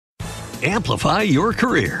Amplify your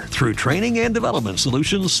career through training and development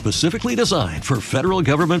solutions specifically designed for federal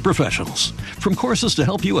government professionals. From courses to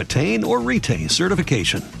help you attain or retain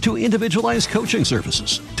certification, to individualized coaching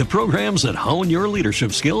services, to programs that hone your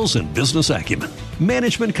leadership skills and business acumen,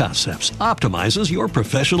 Management Concepts optimizes your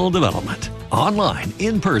professional development. Online,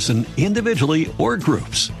 in person, individually, or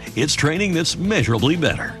groups, it's training that's measurably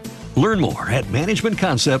better. Learn more at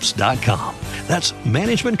managementconcepts.com. That's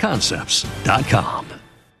managementconcepts.com.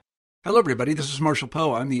 Hello, everybody. This is Marshall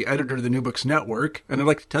Poe. I'm the editor of the New Books Network, and I'd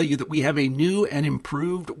like to tell you that we have a new and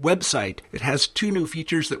improved website. It has 2 new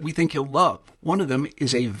features that we think you'll love. One of them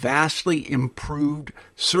is a vastly improved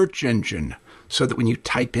search engine, so that when you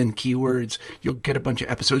type in keywords, you'll get a bunch of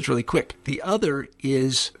episodes really quick. The other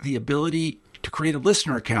is the ability to create a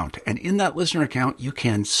listener account. And in that listener account, you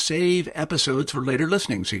can save episodes for later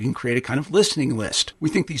listening. So you can create a kind of listening list. We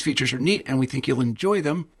think these features are neat, and we think you'll enjoy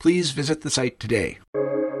them. Please visit the site today.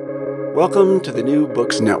 Welcome to the New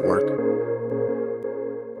Books Network.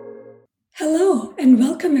 Hello, and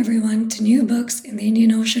welcome everyone to New Books in the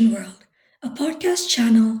Indian Ocean World, a podcast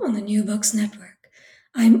channel on the New Books Network.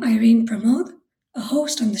 I'm Irene Pramod, a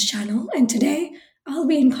host on this channel, and today I'll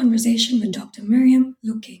be in conversation with Dr. Miriam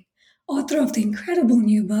Looking, author of the incredible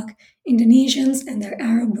new book, Indonesians and Their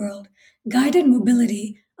Arab World, Guided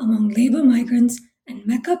Mobility Among Labor Migrants and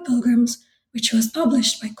Mecca Pilgrims, which was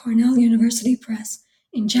published by Cornell University Press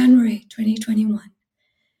in January 2021.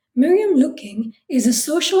 Miriam Looking is a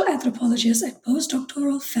social anthropologist and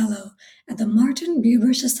postdoctoral fellow at the Martin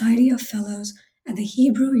Buber Society of Fellows at the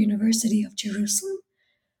Hebrew University of Jerusalem.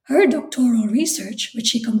 Her doctoral research, which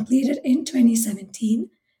she completed in 2017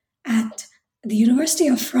 at the University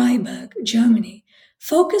of Freiburg, Germany,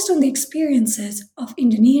 focused on the experiences of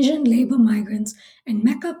Indonesian labor migrants and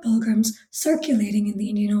Mecca pilgrims circulating in the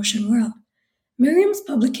Indian Ocean world. Miriam's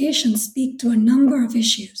publications speak to a number of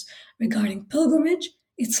issues regarding pilgrimage,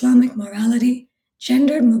 Islamic morality,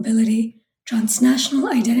 gendered mobility, transnational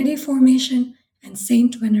identity formation, and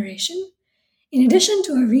saint veneration. In addition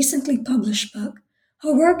to her recently published book,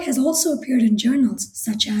 her work has also appeared in journals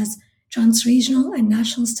such as Transregional and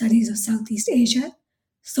National Studies of Southeast Asia,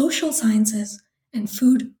 Social Sciences, and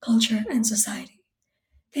Food, Culture, and Society.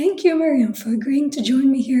 Thank you, Miriam, for agreeing to join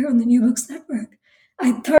me here on the New Books Network.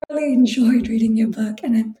 I thoroughly enjoyed reading your book,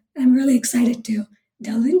 and I'm really excited to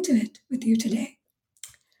delve into it with you today.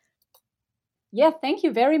 Yeah, thank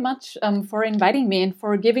you very much for inviting me and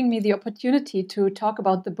for giving me the opportunity to talk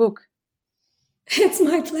about the book. It's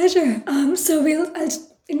my pleasure.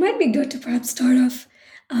 It might be good to perhaps start off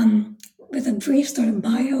with a brief sort of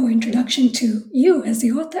bio introduction to you as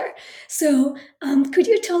the author. So could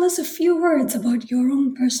you tell us a few words about your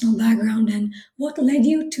own personal background and what led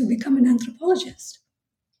you to become an anthropologist?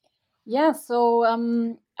 Yeah, so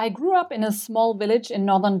I grew up in a small village in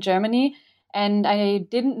northern Germany, and I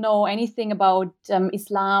didn't know anything about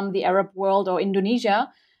Islam, the Arab world, or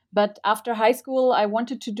Indonesia. But after high school, I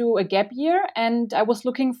wanted to do a gap year, and I was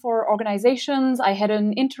looking for organizations. I had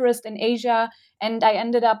an interest in Asia, and I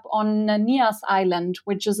ended up on Nias Island,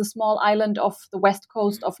 which is a small island off the west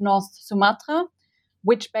coast of North Sumatra,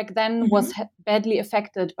 which back then was badly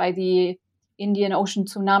affected by the Indian Ocean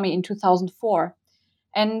tsunami in 2004.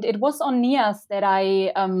 And it was on Nias that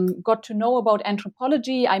I got to know about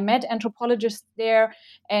anthropology. I met anthropologists there.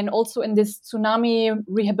 And also in this tsunami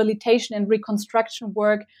rehabilitation and reconstruction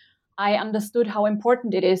work, I understood how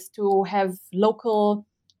important it is to have local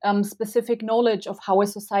specific knowledge of how a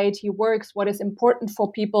society works, what is important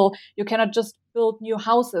for people. You cannot just build new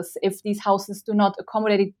houses if these houses do not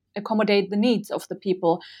accommodate the needs of the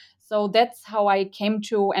people. So that's how I came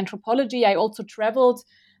to anthropology. I also traveled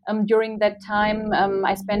during that time.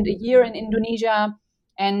 I spent a year in Indonesia,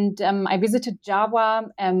 and I visited Java,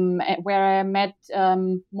 where I met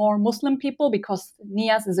more Muslim people because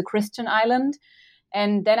Nias is a Christian island.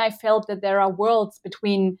 And then I felt that there are worlds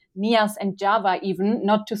between Nias and Java even,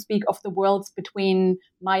 not to speak of the worlds between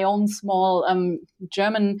my own small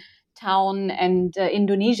German town and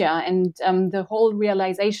Indonesia. And the whole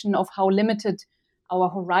realization of how limited our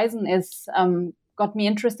horizon is got me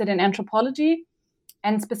interested in anthropology.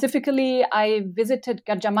 And specifically, I visited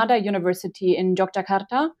Gadjah Mada University in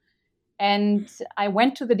Yogyakarta, and I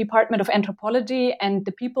went to the Department of Anthropology, and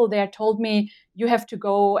the people there told me, you have to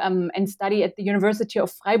go and study at the University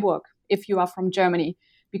of Freiburg if you are from Germany,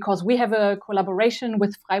 because we have a collaboration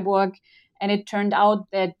with Freiburg. And it turned out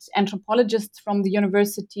that anthropologists from the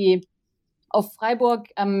University of Freiburg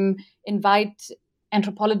invite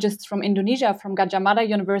anthropologists from Indonesia, from Gadjah Mada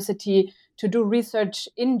University, to do research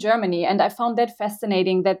in Germany. And I found that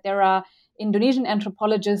fascinating, that there are Indonesian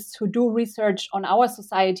anthropologists who do research on our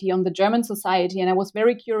society, on the German society. And I was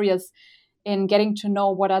very curious in getting to know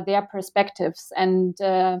what are their perspectives. And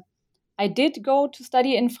I did go to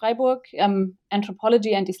study in Freiburg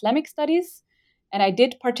anthropology and Islamic studies. And I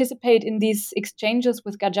did participate in these exchanges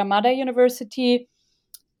with Gadjah Mada University,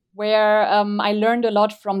 where I learned a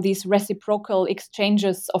lot from these reciprocal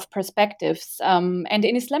exchanges of perspectives. And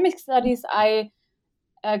in Islamic studies, I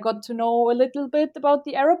got to know a little bit about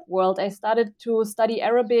the Arab world. I started to study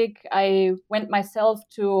Arabic. I went myself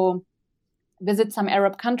to visit some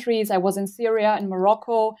Arab countries. I was in Syria and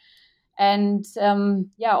Morocco. And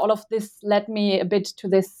all of this led me a bit to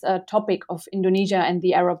this topic of Indonesia and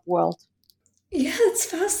the Arab world. Yeah, it's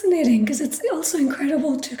fascinating because it's also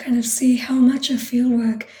incredible to kind of see how much of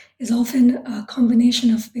fieldwork is often a combination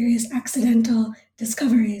of various accidental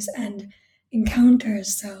discoveries and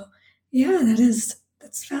encounters. So, yeah,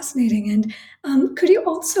 that's fascinating. And could you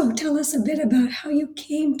also tell us a bit about how you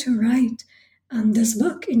came to write this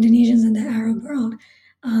book, Indonesians in the Arab World?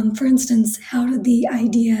 For instance, how did the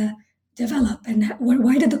idea develop, and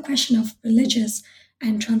why did the question of religious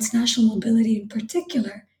and transnational mobility in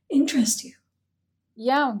particular interest you?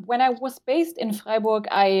 Yeah, when I was based in Freiburg,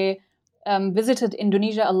 I visited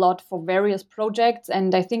Indonesia a lot for various projects.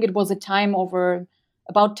 And I think it was a time over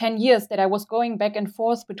about 10 years that I was going back and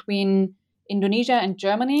forth between Indonesia and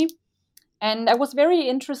Germany. And I was very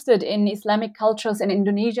interested in Islamic cultures in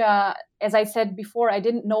Indonesia. As I said before, I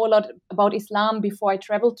didn't know a lot about Islam before I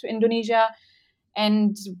traveled to Indonesia.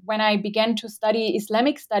 And when I began to study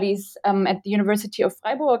Islamic studies at the University of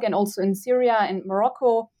Freiburg and also in Syria and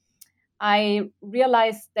Morocco, I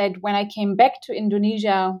realized that when I came back to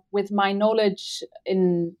Indonesia with my knowledge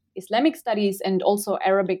in Islamic studies and also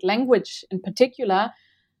Arabic language in particular,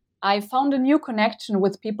 I found a new connection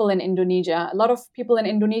with people in Indonesia. A lot of people in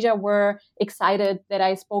Indonesia were excited that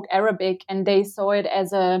I spoke Arabic, and they saw it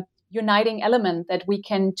as a uniting element that we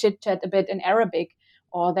can chit-chat a bit in Arabic,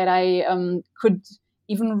 or that I could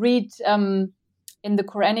even read in the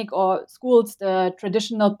Quranic or schools the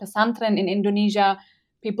traditional pesantren in Indonesia.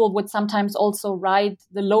 People would sometimes also write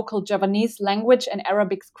the local Javanese language and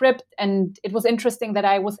Arabic script. And it was interesting that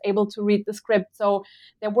I was able to read the script. So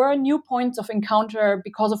there were new points of encounter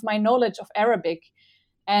because of my knowledge of Arabic.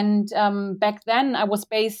 And back then I was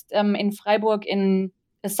based in Freiburg in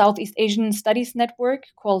a Southeast Asian Studies network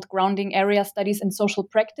called Grounding Area Studies and Social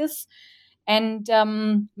Practice. And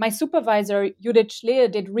my supervisor, Judith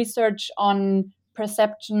Schlehe, did research on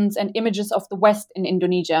perceptions and images of the West in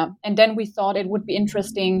Indonesia. And then we thought it would be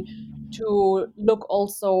interesting to look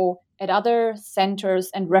also at other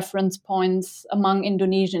centers and reference points among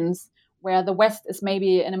Indonesians, where the West is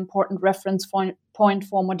maybe an important reference point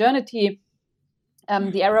for modernity.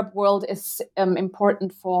 The Arab world is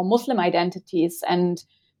important for Muslim identities. And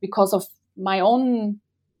because of my own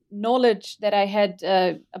knowledge that I had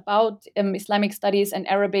about Islamic studies and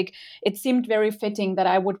Arabic, it seemed very fitting that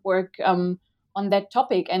I would work on that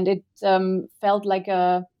topic. And it felt like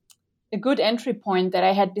a good entry point that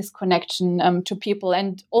I had this connection to people.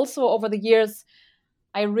 And also over the years,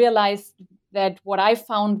 I realized that what I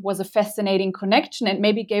found was a fascinating connection, and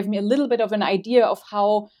maybe gave me a little bit of an idea of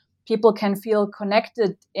how people can feel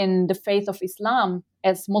connected in the faith of Islam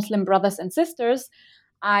as Muslim brothers and sisters.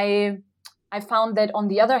 I found that on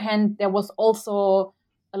the other hand, there was also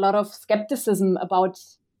a lot of skepticism about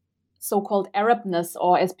so-called Arabness,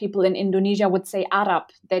 or as people in Indonesia would say, Arab,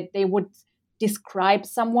 that they would describe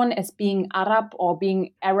someone as being Arab or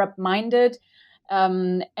being Arab-minded.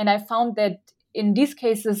 And I found that in these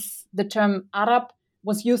cases, the term Arab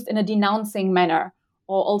was used in a denouncing manner,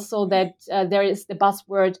 or also that there is the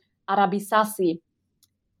buzzword Arabisasi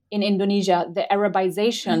in Indonesia, the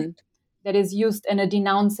Arabization that is used in a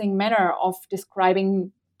denouncing manner of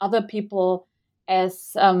describing other people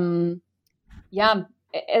as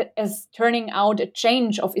as turning out a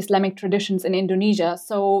change of Islamic traditions in Indonesia.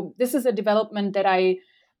 So this is a development that I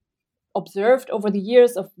observed over the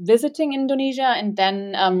years of visiting Indonesia. And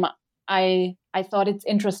then I thought it's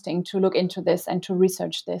interesting to look into this and to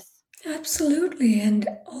research this. Absolutely. And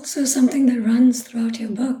also something that runs throughout your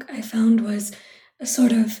book, I found, was a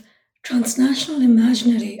sort of transnational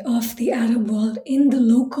imaginary of the Arab world in the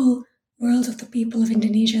local worlds of the people of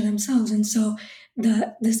Indonesia themselves. And so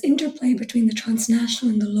this interplay between the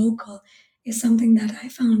transnational and the local is something that I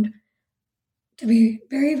found to be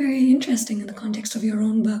very, very interesting in the context of your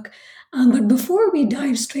own book. But before we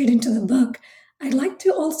dive straight into the book, I'd like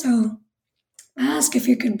to also ask if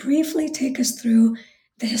you could briefly take us through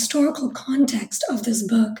the historical context of this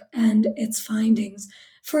book and its findings.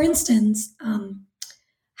 For instance,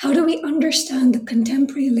 how do we understand the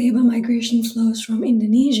contemporary labor migration flows from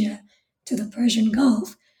Indonesia to the Persian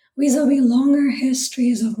Gulf, vis-a-vis longer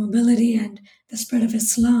histories of mobility and the spread of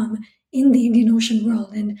Islam in the Indian Ocean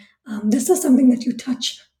world. And this is something that you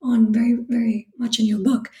touch on very, very much in your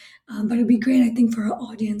book. But it'd be great, I think, for our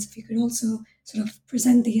audience if you could also sort of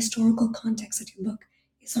present the historical context that your book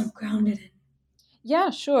is sort of grounded in.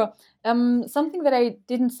 Yeah, sure. Something that I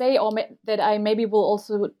didn't say, or that I maybe will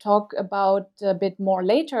also talk about a bit more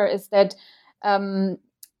later, is that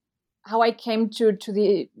how I came to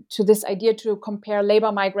this idea to compare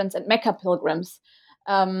labor migrants and Mecca pilgrims.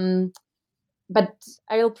 But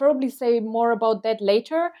I'll probably say more about that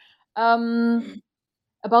later.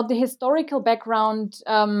 About the historical background,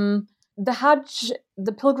 the Hajj,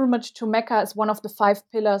 the pilgrimage to Mecca, is one of the 5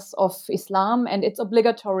 pillars of Islam, and it's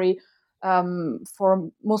obligatory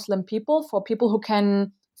for Muslim people, for people who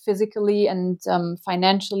can physically and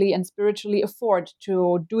financially and spiritually afford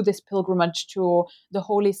to do this pilgrimage to the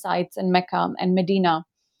holy sites in Mecca and Medina.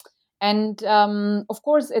 And of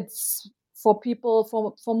course, it's for people,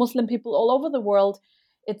 for Muslim people all over the world,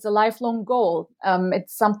 it's a lifelong goal.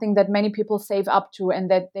 It's something that many people save up to and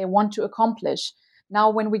that they want to accomplish. Now,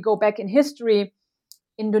 when we go back in history,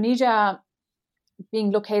 Indonesia,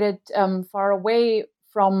 being located far away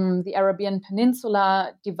from the Arabian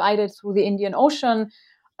Peninsula, divided through the Indian Ocean,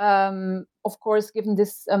 of course, given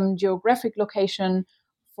this geographic location,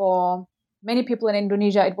 for many people in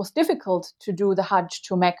Indonesia, it was difficult to do the Hajj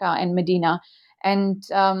to Mecca and Medina. And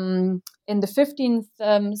in the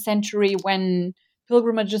 15th century, when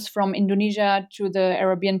pilgrimages from Indonesia to the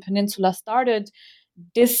Arabian Peninsula started,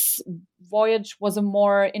 this voyage was a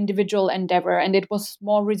more individual endeavor, and it was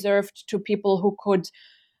more reserved to people who could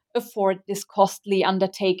afford this costly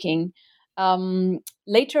undertaking.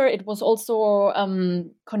 Later, it was also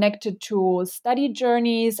connected to study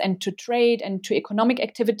journeys and to trade and to economic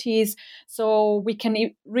activities. So we can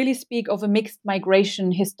really speak of a mixed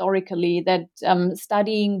migration historically, that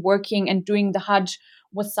studying, working, and doing the Hajj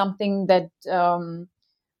was something that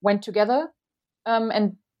went together,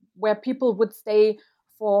 and where people would stay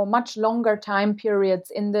for much longer time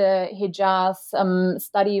periods in the Hijaz,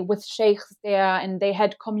 study with sheikhs there, and they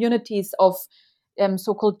had communities of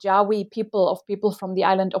so-called Jawi people, of people from the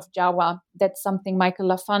island of Java. That's something Michael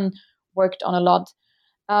Lafan worked on a lot.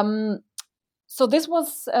 So this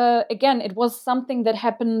was, again, it was something that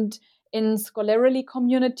happened in scholarly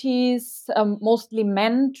communities, mostly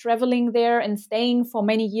men traveling there and staying for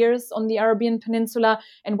many years on the Arabian Peninsula.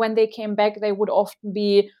 And when they came back, they would often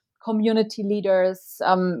be community leaders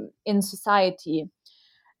in society.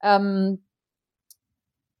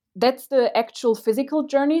 That's the actual physical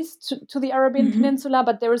journeys to the Arabian Peninsula,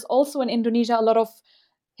 but there is also in Indonesia a lot of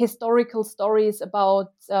historical stories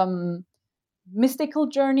about mystical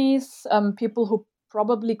journeys, people who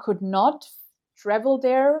probably could not travel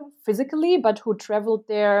there physically, but who traveled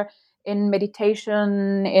there in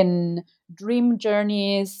meditation, in dream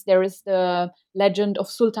journeys. There is the legend of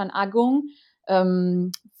Sultan Agung,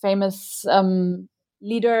 famous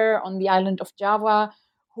leader on the island of Java,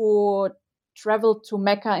 who traveled to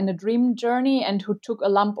Mecca in a dream journey and who took a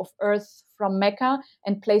lump of earth from Mecca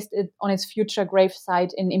and placed it on his future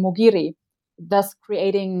gravesite in Imogiri, thus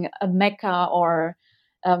creating a Mecca or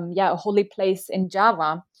a holy place in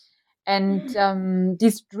Java. And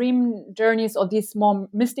these dream journeys, or these more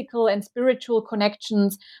mystical and spiritual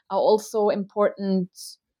connections, are also important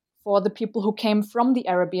for the people who came from the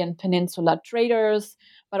Arabian Peninsula, traders,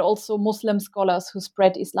 but also Muslim scholars who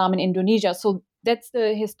spread Islam in Indonesia. So that's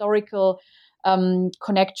the historical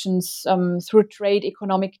connections through trade,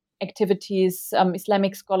 economic activities,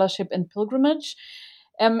 Islamic scholarship, and pilgrimage.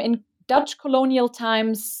 In Dutch colonial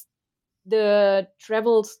times, the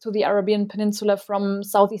travels to the Arabian Peninsula from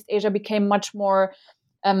Southeast Asia became much more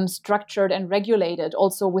structured and regulated,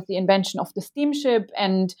 also with the invention of the steamship.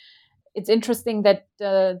 And it's interesting that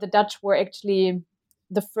the Dutch were actually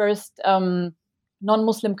the first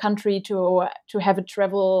non-Muslim country to have a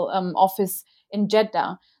travel office in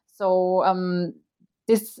Jeddah. So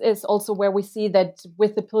this is also where we see that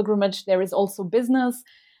with the pilgrimage, there is also business,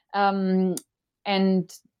 and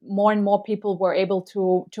more and more people were able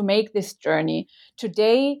to make this journey.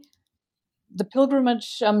 Today, the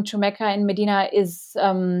pilgrimage to Mecca and Medina is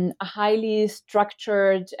a highly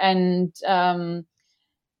structured and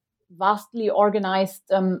vastly organized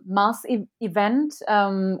mass event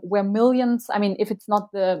where millions, I mean, if it's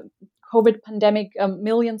not the COVID pandemic,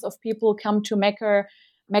 millions of people come to Mecca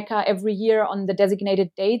every year on the designated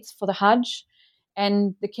dates for the Hajj.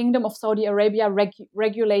 And the Kingdom of Saudi Arabia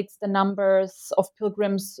regulates the numbers of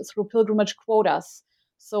pilgrims through pilgrimage quotas.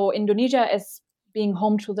 So Indonesia, as being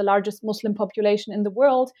home to the largest Muslim population in the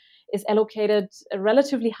world, is allocated a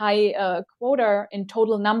relatively high quota in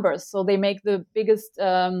total numbers. So they make the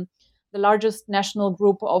largest national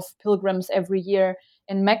group of pilgrims every year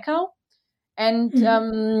in Mecca. And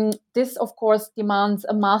this, of course, demands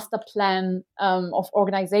a master plan of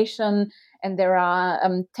organization. And there are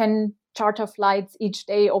 10 charter flights each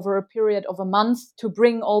day over a period of a month to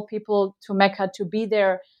bring all people to Mecca to be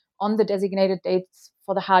there on the designated dates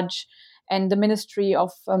for the Hajj. And the Ministry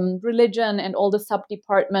of Religion and all the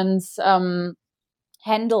sub-departments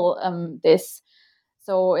handle this.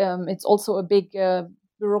 So it's also a big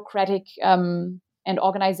bureaucratic and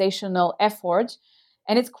organizational effort.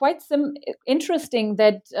 And it's quite interesting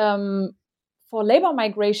that for labor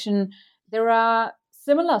migration, there are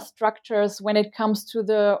similar structures when it comes to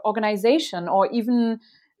the organization, or even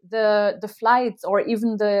the flights, or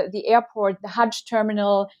even the airport. The Hajj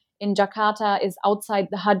terminal in Jakarta is outside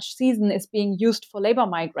the Hajj season, is being used for labor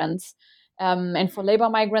migrants. And for labor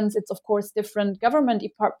migrants, it's of course different government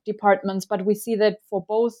departments, but we see that for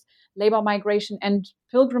both labor migration and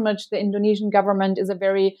pilgrimage, the Indonesian government is a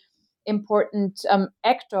very important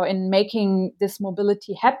actor in making this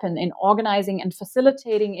mobility happen, in organizing and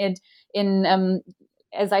facilitating it, in,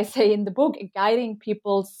 as I say in the book, guiding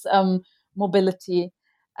people's mobility.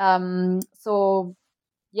 So,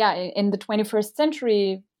 yeah, in the 21st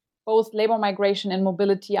century, both labor migration and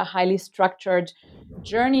mobility are highly structured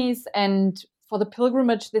journeys. And for the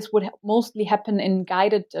pilgrimage, this would mostly happen in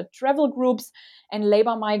guided travel groups, and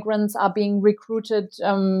labor migrants are being recruited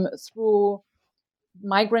through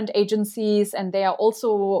migrant agencies, and they are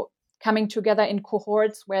also coming together in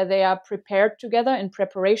cohorts where they are prepared together in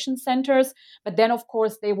preparation centers. But then, of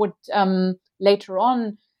course, they would later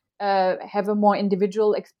on have a more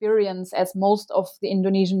individual experience, as most of the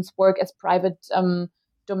Indonesians work as private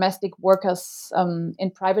domestic workers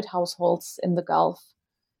in private households in the Gulf.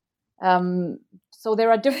 So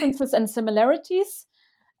there are differences and similarities.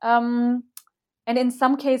 And in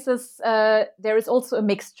some cases, there is also a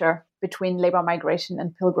mixture between labor migration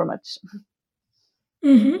and pilgrimage.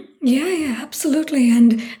 Mm-hmm. Yeah, absolutely.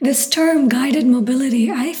 And this term guided mobility,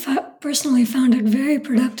 I personally found it very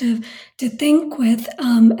productive to think with,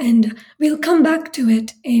 and we'll come back to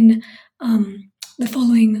it in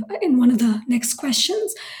in one of the next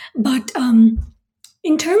questions. But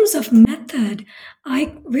in terms of method,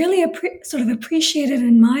 I really appreciated and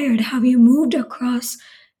admired how you moved across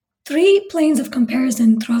 3 planes of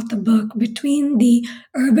comparison throughout the book, between the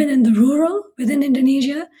urban and the rural within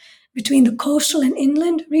Indonesia, between the coastal and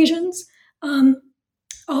inland regions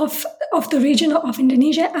of the region of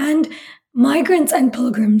Indonesia, and migrants and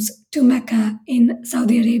pilgrims to Mecca in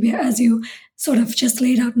Saudi Arabia, as you sort of just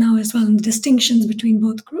laid out now as well, and the distinctions between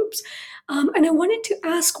both groups. And I wanted to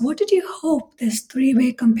ask, what did you hope this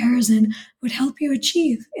 3-way comparison would help you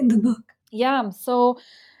achieve in the book? Yeah, so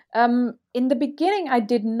in the beginning, I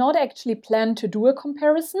did not actually plan to do a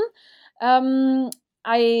comparison. My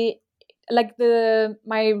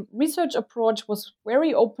research approach was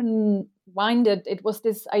very open-minded. It was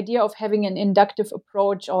this idea of having an inductive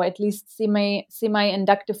approach, or at least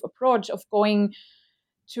semi-inductive approach, of going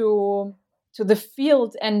to the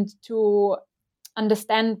field and to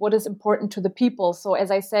understand what is important to the people. So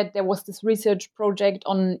as I said, there was this research project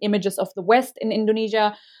on images of the West in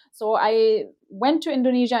Indonesia. So I went to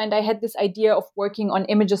Indonesia and I had this idea of working on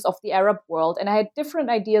images of the Arab world. And I had different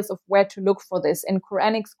ideas of where to look for this, in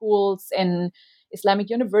Quranic schools, in Islamic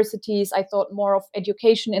universities. I thought more of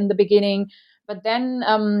education in the beginning. But then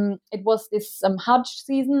it was this Hajj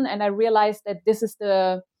season, and I realized that this is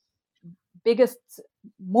the biggest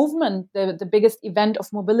movement, the biggest event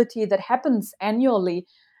of mobility that happens annually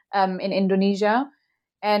in Indonesia.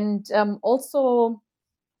 And also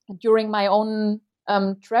during my own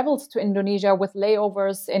travels to Indonesia with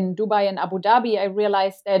layovers in Dubai and Abu Dhabi, I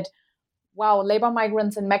realized that, wow, labor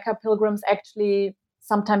migrants and Mecca pilgrims actually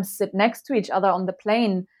sometimes sit next to each other on the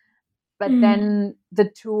plane. But then the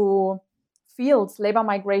two fields, labor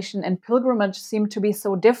migration and pilgrimage, seem to be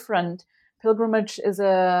so different. Pilgrimage is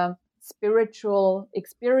a spiritual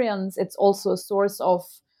experience. It's also a source of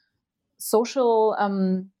social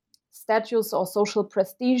status or social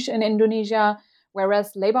prestige in Indonesia,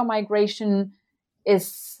 whereas labor migration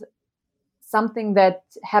is something that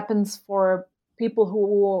happens for people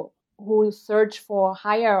who search for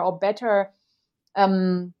higher or better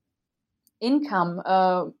income,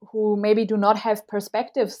 who maybe do not have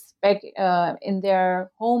perspectives back in their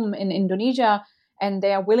home in Indonesia, and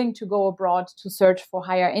they are willing to go abroad to search for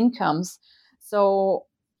higher incomes. So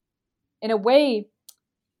in a way,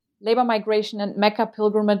 labor migration and Mecca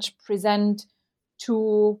pilgrimage present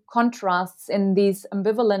two contrasts in these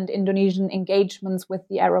ambivalent Indonesian engagements with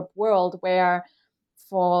the Arab world, where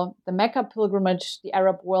for the Mecca pilgrimage, the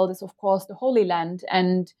Arab world is, of course, the Holy Land,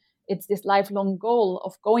 and it's this lifelong goal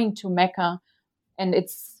of going to Mecca, and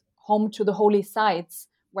it's home to the holy sites.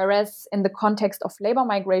 Whereas in the context of labor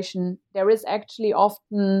migration, there is actually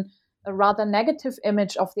often a rather negative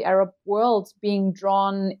image of the Arab world being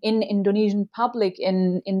drawn in Indonesian public,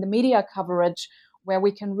 in the media coverage, where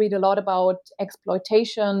we can read a lot about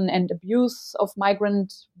exploitation and abuse of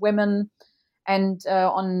migrant women, and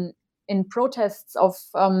in protests of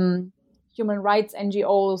human rights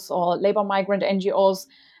NGOs or labor migrant NGOs,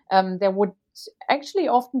 there would actually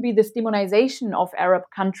often be this demonization of Arab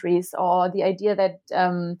countries, or the idea that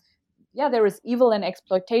there is evil and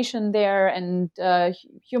exploitation there, and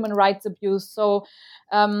human rights abuse. So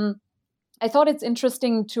I thought it's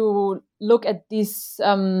interesting to look at these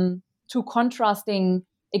two contrasting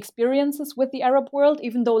experiences with the Arab world,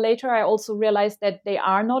 even though later I also realized that they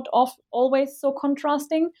are not always so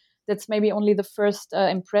contrasting. That's maybe only the first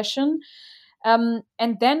impression.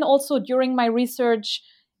 And then also during my research,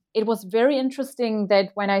 it was very interesting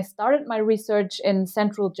that when I started my research in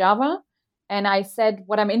Central Java, and I said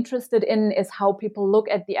what I'm interested in is how people look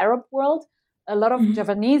at the Arab world, a lot of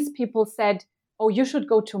Javanese people said, "Oh, you should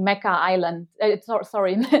go to Mecca Island."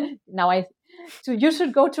 Sorry, you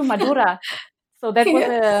should go to Madura. So that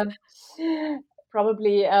was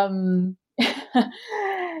probably.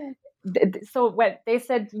 So they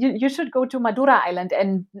said you should go to Madura Island,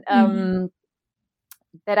 and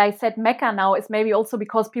that I said Mecca now is maybe also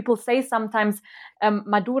because people say sometimes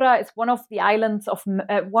Madura is one of the islands of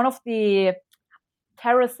one of the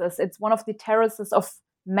terraces. It's one of the terraces of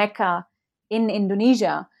Mecca in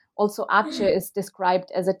Indonesia. Also, Aceh is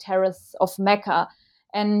described as a terrace of Mecca.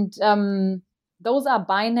 And those are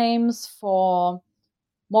bynames for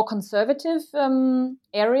more conservative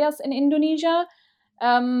areas in Indonesia.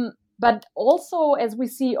 But also, as we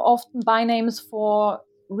see, often bynames for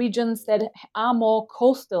regions that are more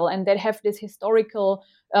coastal and that have this historical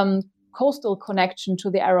coastal connection to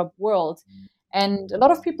the Arab world. And a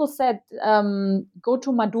lot of people said, go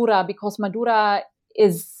to Madura, because Madura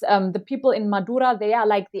is, the people in Madura, they are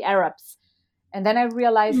like the Arabs. And then I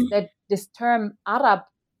realized that this term Arab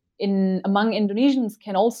among Indonesians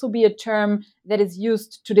can also be a term that is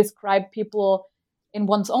used to describe people in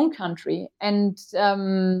one's own country. And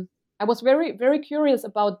I was very, very curious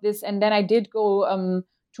about this. And then I did go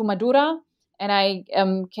to Madura, and I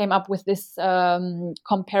came up with this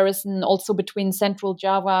comparison also between Central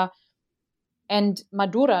Java and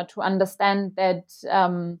Madura, to understand that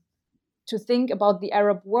to think about the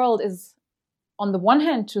Arab world is, on the one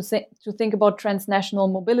hand, to think about transnational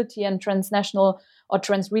mobility and transnational or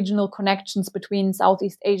transregional connections between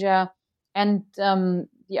Southeast Asia and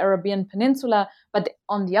the Arabian Peninsula. But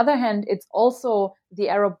on the other hand, it's also the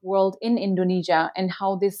Arab world in Indonesia, and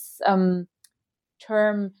how this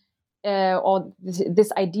term or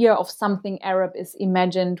this idea of something Arab is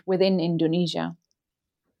imagined within Indonesia.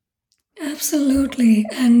 Absolutely.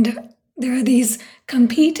 And there are these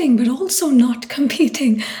competing but also not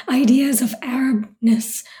competing ideas of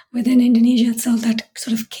Arabness within Indonesia itself that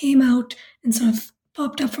sort of came out and sort of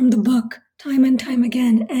popped up from the book time and time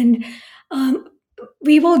again. And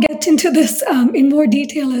we will get into this in more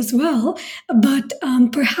detail as well. But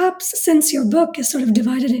perhaps, since your book is sort of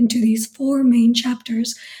divided into these 4 main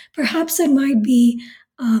chapters, perhaps it might be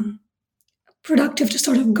productive to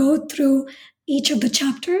sort of go through each of the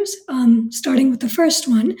chapters, starting with the first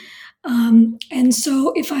one. And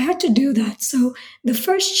so if I had to do that, so the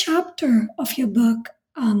first chapter of your book,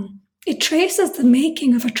 it traces the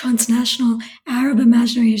making of a transnational Arab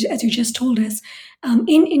imaginary, as you just told us,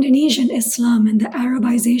 in Indonesian Islam and the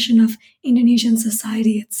Arabization of Indonesian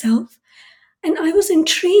society itself. And I was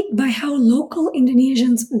intrigued by how local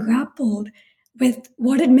Indonesians grappled with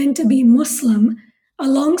what it meant to be Muslim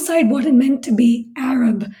alongside what it meant to be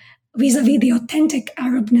Arab, vis-a-vis the authentic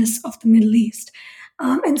Arabness of the Middle East.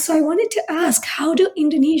 And so I wanted to ask, how do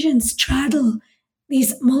Indonesians straddle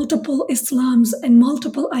these multiple Islams and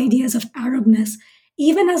multiple ideas of Arabness,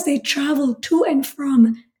 even as they travel to and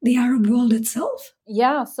from the Arab world itself?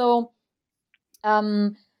 Yeah, so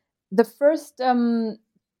the first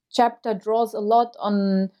chapter draws a lot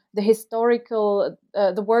on the historical,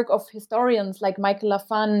 the work of historians like Michael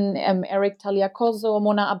Lafan, Eric Taliakoso,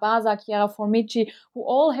 Mona Abaza, Chiara Formici, who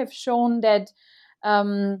all have shown that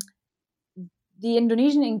the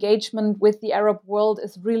Indonesian engagement with the Arab world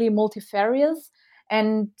is really multifarious.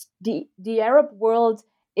 And the Arab world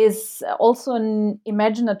is also an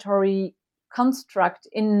imaginatory construct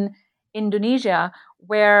in Indonesia,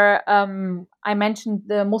 where I mentioned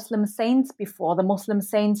the Muslim saints before, the Muslim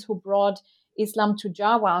saints who brought Islam to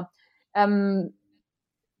Java.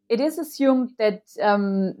 It is assumed that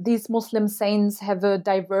these Muslim saints have a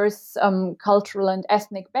diverse cultural and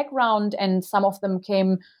ethnic background, and some of them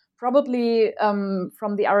came probably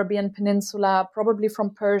from the Arabian Peninsula, probably from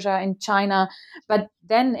Persia and China. But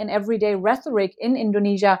then in everyday rhetoric in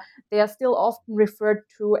Indonesia, they are still often referred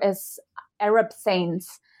to as Arab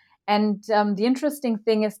saints. And the interesting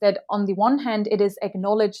thing is that on the one hand, it is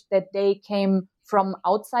acknowledged that they came from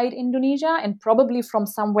outside Indonesia and probably from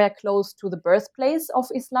somewhere close to the birthplace of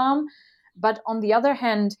Islam. But on the other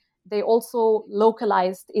hand, they also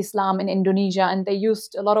localized Islam in Indonesia, and they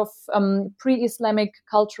used a lot of pre-Islamic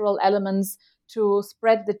cultural elements to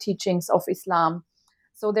spread the teachings of Islam.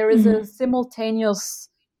 So there is a simultaneous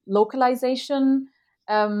localization,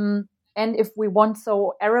 and if we want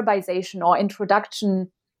so, Arabization or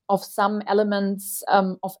introduction of some elements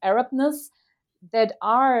of Arabness that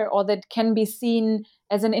are or that can be seen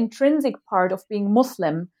as an intrinsic part of being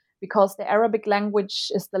Muslim, because the Arabic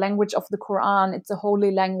language is the language of the Quran, it's a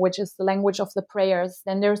holy language, it's the language of the prayers.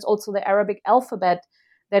 Then there's also the Arabic alphabet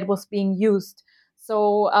that was being used.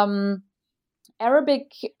 So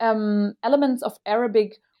Arabic elements of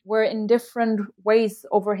Arabic were in different ways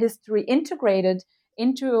over history integrated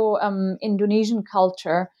into Indonesian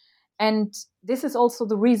culture. And this is also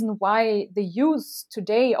the reason why the use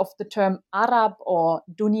today of the term Arab or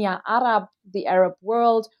Dunia Arab, the Arab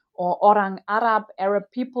world, or Orang Arab, Arab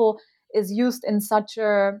people, is used in such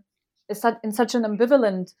an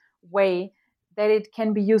ambivalent way that it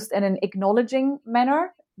can be used in an acknowledging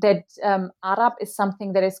manner, that Arab is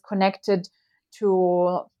something that is connected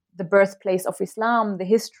to the birthplace of Islam, the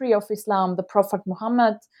history of Islam, the Prophet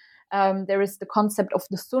Muhammad. There is the concept of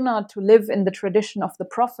the Sunnah, to live in the tradition of the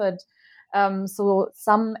Prophet. So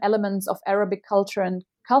some elements of Arabic culture and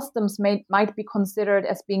customs might be considered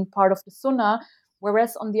as being part of the Sunnah,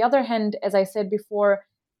 whereas on the other hand, as I said before,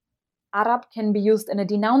 Arab can be used in a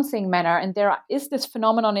denouncing manner. And there is this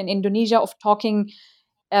phenomenon in Indonesia of talking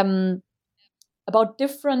about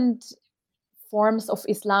different forms of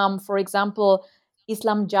Islam. For example,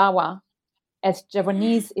 Islam Jawa as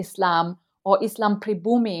Javanese Islam, or Islam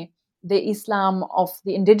Pribumi, the Islam of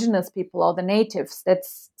the indigenous people or the natives.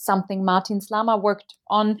 That's something Martin Slama worked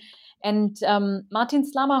on. And Martin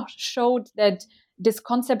Slama showed that this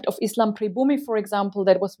concept of Islam Pribumi, for example,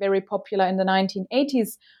 that was very popular in the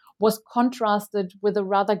 1980s, was contrasted with a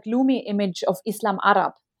rather gloomy image of Islam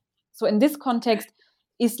Arab. So in this context,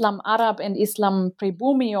 Islam Arab and Islam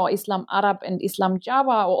Pribumi, or Islam Arab and Islam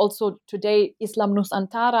Jawa, or also today Islam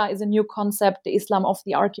Nusantara is a new concept, the Islam of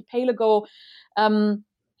the archipelago.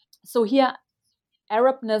 So here,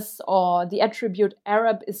 Arabness or the attribute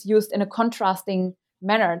Arab is used in a contrasting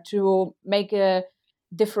manner to make a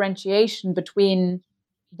differentiation between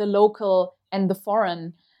the local and the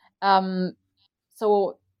foreign.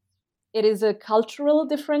 So it is a cultural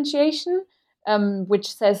differentiation,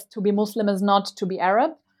 which says to be Muslim is not to be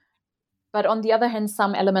Arab. But on the other hand,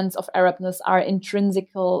 some elements of Arabness are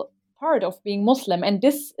intrinsical part of being Muslim. And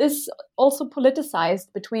this is also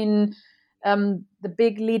politicized between the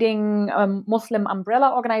big leading Muslim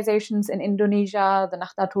umbrella organizations in Indonesia, the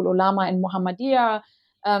Nahdlatul Ulama and Muhammadiyah,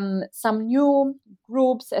 some new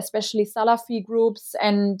groups, especially Salafi groups.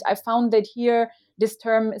 And I found that here this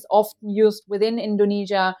term is often used within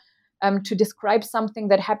Indonesia to describe something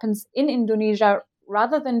that happens in Indonesia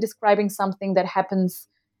rather than describing something that happens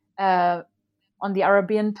on the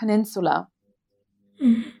Arabian Peninsula.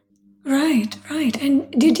 Right. And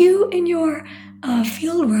did you, in your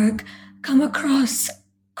fieldwork, come across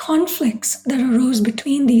conflicts that arose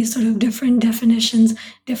between these sort of different definitions,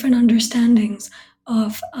 different understandings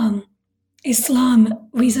of Islam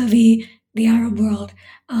vis-a-vis the Arab world?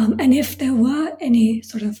 And if there were any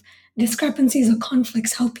sort of discrepancies or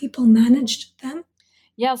conflicts, how people managed them?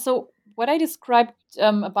 Yeah, so what I described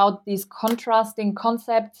about these contrasting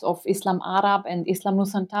concepts of Islam Arab and Islam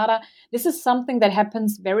Nusantara, this is something that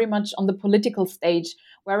happens very much on the political stage,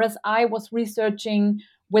 whereas I was researching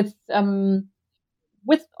with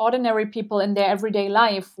ordinary people in their everyday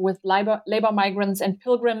life, with labor migrants and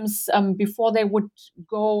pilgrims before they would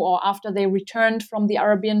go or after they returned from the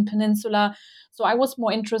Arabian Peninsula. So I was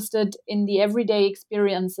more interested in the everyday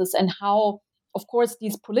experiences and how, of course,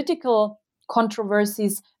 these political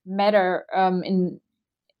controversies matter in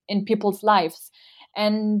people's lives.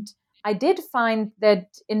 And I did find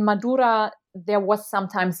that in Madura, there was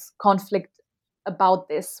sometimes conflict about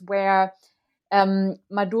this, where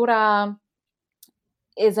Madura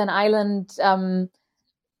is an island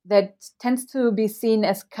that tends to be seen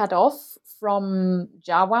as cut off from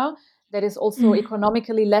Java. that is also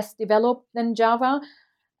economically less developed than Java.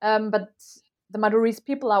 But the Madurese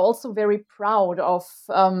people are also very proud of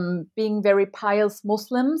being very pious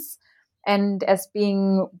Muslims and as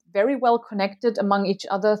being very well connected among each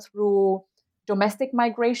other through domestic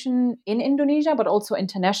migration in Indonesia, but also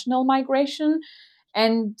international migration.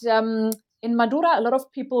 And in Madura, a lot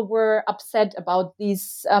of people were upset about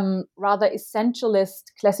these rather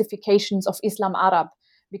essentialist classifications of Islam Arab,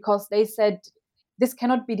 because they said this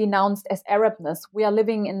cannot be denounced as Arabness. We are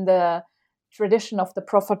living in the tradition of the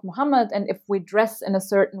Prophet Muhammad, and if we dress in a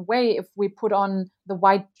certain way, if we put on the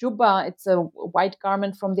white jubba, it's a white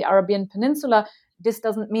garment from the Arabian Peninsula, this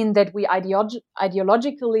doesn't mean that we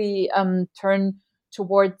ideologically turn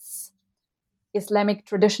towards Islamic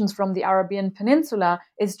traditions from the Arabian Peninsula.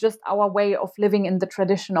 It's just our way of living in the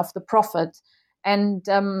tradition of the Prophet. And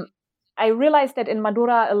I realized that in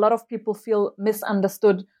Madura, a lot of people feel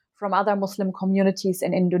misunderstood from other Muslim communities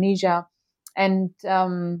in Indonesia. And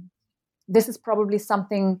this is probably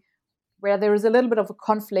something where there is a little bit of a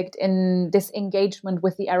conflict in this engagement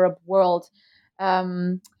with the Arab world.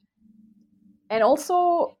 And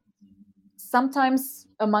also, sometimes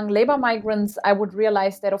among labor migrants, I would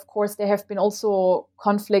realize that, of course, there have been also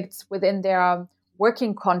conflicts within their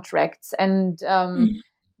working contracts. And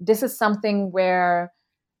this is something where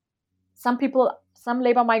some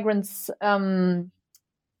labor migrants are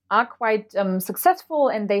quite successful,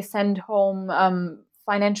 and they send home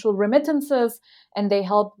financial remittances, and they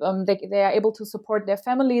help, they are able to support their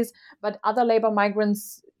families. But other labor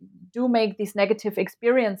migrants do make these negative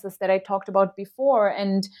experiences that I talked about before.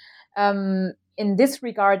 And in this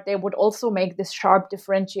regard, they would also make this sharp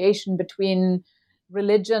differentiation between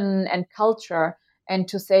religion and culture, and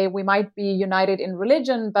to say we might be united in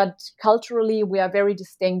religion, but culturally we are very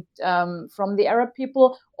distinct from the Arab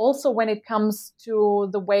people, also when it comes to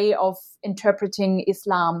the way of interpreting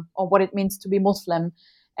Islam or what it means to be Muslim.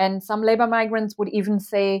 And some labor migrants would even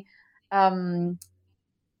say, and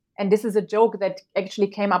this is a joke that actually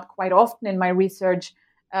came up quite often in my research,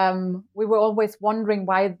 we were always wondering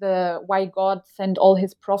why God sent all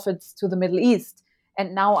his prophets to the Middle East.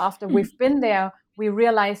 And now after we've been there, we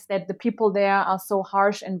realized that the people there are so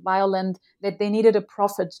harsh and violent that they needed a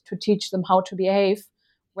prophet to teach them how to behave,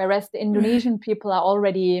 whereas the Indonesian people are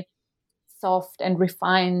already soft and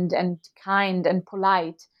refined and kind and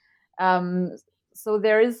polite. So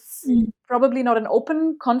there is probably not an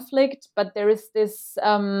open conflict, but there is this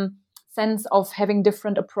sense of having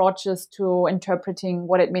different approaches to interpreting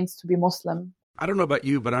what it means to be Muslim. I don't know about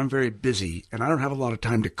you, but I'm very busy and I don't have a lot of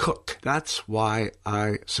time to cook. That's why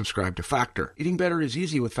I subscribe to Factor. Eating better is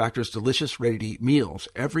easy with Factor's delicious, ready-to-eat meals.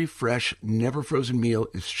 Every fresh, never frozen meal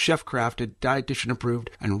is chef-crafted, dietitian approved,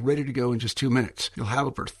 and ready to go in just 2 minutes. You'll have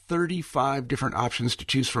over 35 different options to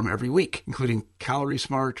choose from every week, including Calorie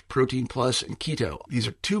Smart, Protein Plus, and Keto. These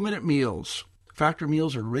are 2-minute meals. Factor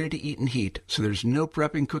meals are ready to eat and heat, so there's no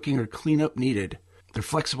prepping, cooking, or cleanup needed. They're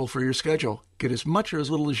flexible for your schedule. Get as much or as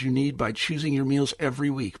little as you need by choosing your meals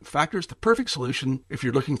every week. Factor is the perfect solution if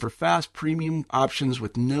you're looking for fast, premium options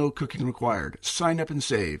with no cooking required. Sign up and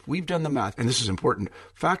save. We've done the math, and this is important.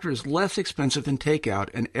 Factor is less expensive than takeout,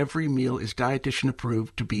 and every meal is dietitian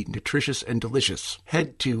approved to be nutritious and delicious.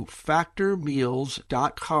 Head to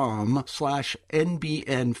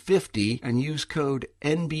factormeals.com/NBN50 and use code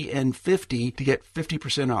NBN50 to get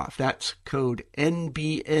 50% off. That's code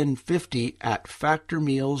NBN50 at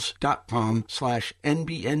factormeals.com/NBN50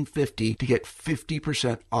 to get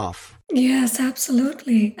 50% off. Yes,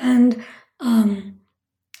 absolutely. And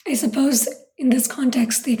I suppose in this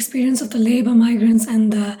context, the experience of the labor migrants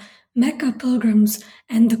and the Mecca pilgrims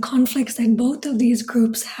and the conflicts that both of these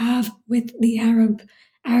groups have with the Arab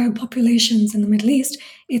populations in the Middle East,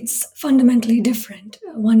 it's fundamentally different.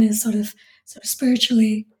 One is sort of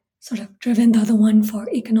spiritually driven, the other one for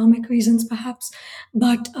economic reasons, perhaps.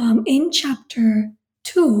 But in chapter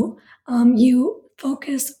 2, you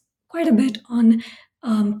focus quite a bit on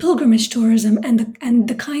pilgrimage tourism and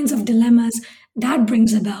the kinds of dilemmas that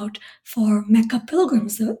brings about for Mecca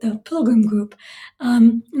pilgrims, the pilgrim group.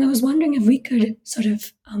 And I was wondering if we could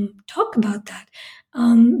talk about that,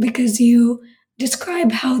 because you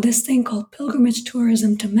describe how this thing called pilgrimage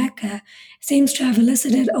tourism to Mecca seems to have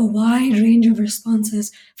elicited a wide range of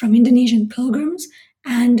responses from Indonesian pilgrims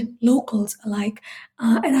and locals alike.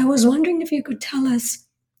 And I was wondering if you could tell us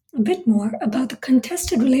a bit more about the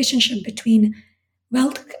contested relationship between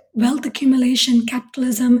wealth accumulation,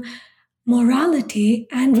 capitalism, morality,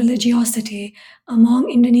 and religiosity among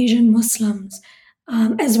Indonesian Muslims,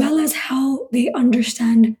 as well as how they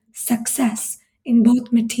understand success in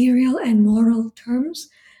both material and moral terms.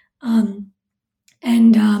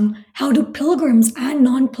 And how do pilgrims and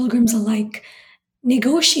non-pilgrims alike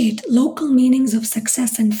negotiate local meanings of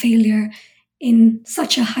success and failure in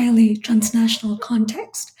such a highly transnational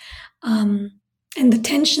context? And the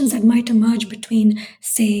tensions that might emerge between,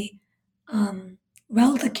 say,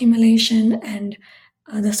 wealth accumulation and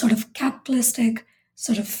the sort of capitalistic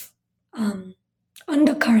sort of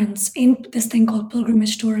undercurrents in this thing called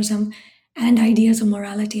pilgrimage tourism and ideas of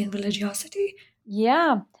morality and religiosity.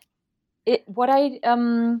 Yeah, what I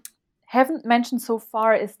haven't mentioned so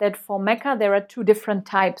far is that for Mecca, there are two different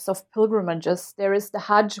types of pilgrimages. There is the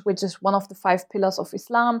Hajj, which is one of the 5 pillars of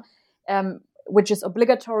Islam, which is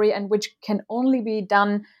obligatory and which can only be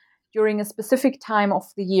done during a specific time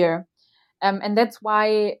of the year. And that's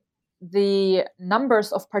why the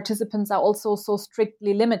numbers of participants are also so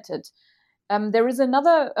strictly limited. There is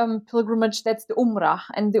another pilgrimage, that's the Umrah.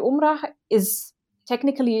 And the Umrah is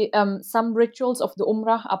technically, some rituals of the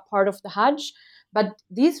Umrah are part of the Hajj, but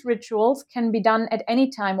these rituals can be done at any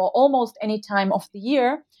time or almost any time of the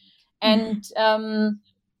year. And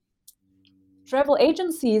travel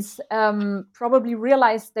agencies probably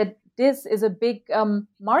realize that this is a big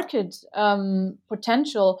market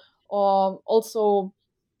potential, or also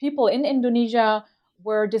people in Indonesia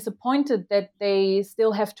were disappointed that they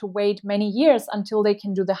still have to wait many years until they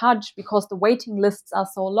can do the Hajj because the waiting lists are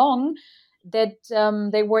so long that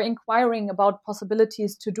they were inquiring about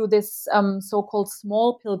possibilities to do this so-called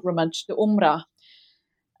small pilgrimage, the Umrah.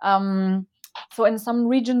 So in some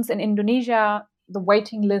regions in Indonesia, the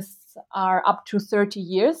waiting lists are up to 30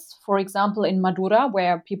 years. For example, in Madura,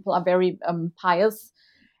 where people are very pious.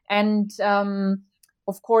 And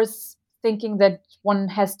of course, thinking that one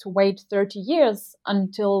has to wait 30 years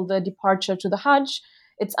until the departure to the Hajj,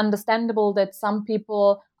 it's understandable that some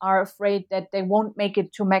people are afraid that they won't make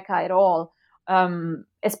it to Mecca at all,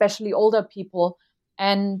 especially older people.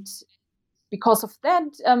 And because of that,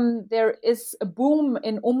 there is a boom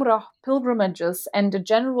in Umrah pilgrimages and a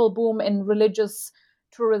general boom in religious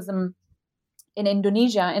tourism in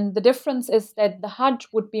Indonesia. And the difference is that the Hajj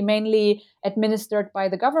would be mainly administered by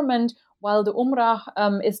the government, while the Umrah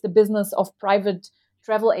is the business of private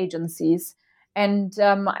travel agencies. And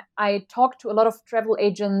I talked to a lot of travel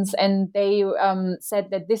agents, and they said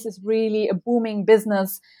that this is really a booming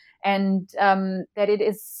business, and that it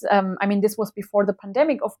is, this was before the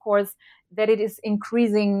pandemic, of course, that it is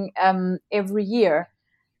increasing every year.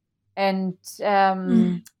 And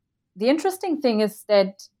the interesting thing is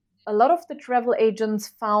that a lot of the travel agents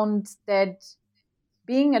found that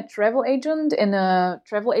being a travel agent in a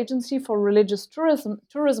travel agency for religious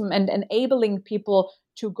tourism and enabling people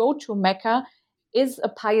to go to Mecca is a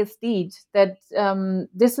pious deed, that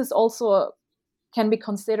this is also can be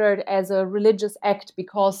considered as a religious act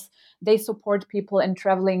because they support people in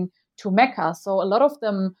traveling to Mecca. So a lot of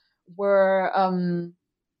them were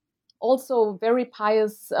also very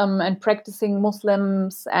pious and practicing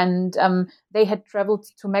Muslims, and they had traveled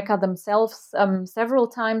to Mecca themselves several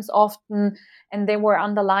times often, and they were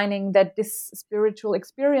underlining that this spiritual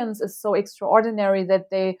experience is so extraordinary that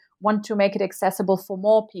they want to make it accessible for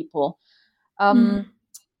more people.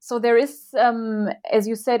 So there is, as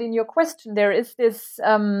you said in your question, there is this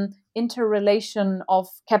interrelation of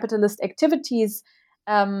capitalist activities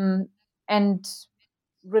and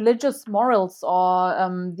religious morals, or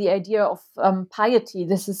the idea of piety.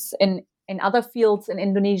 This is in other fields in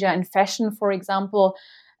Indonesia. In fashion, for example,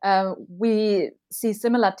 we see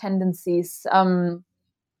similar tendencies,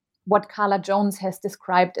 what Carla Jones has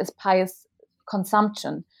described as pious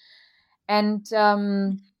consumption. And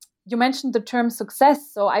you mentioned the term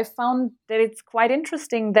success. So I found that it's quite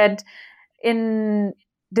interesting that in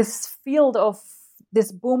this field of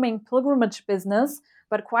this booming pilgrimage business,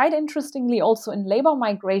 but quite interestingly also in labor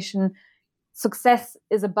migration, success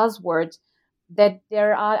is a buzzword, that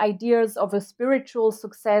there are ideas of a spiritual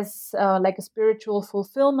success, like a spiritual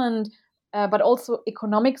fulfillment, but also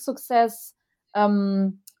economic success,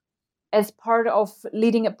 as part of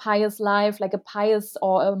leading a pious life, like a pious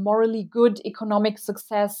or a morally good economic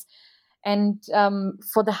success. And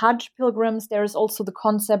for the Hajj pilgrims, there is also the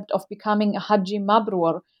concept of becoming a Haji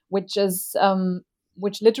Mabrur, which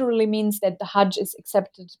literally means that the Hajj is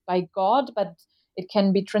accepted by God, but it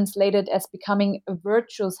can be translated as becoming a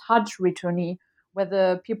virtuous Hajj returnee, where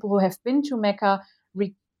the people who have been to Mecca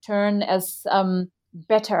return as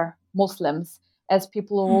better Muslims, as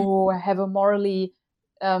people who have a morally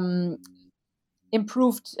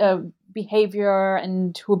improved behavior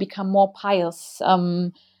and who become more pious.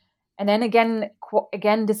 And then again,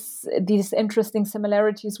 these interesting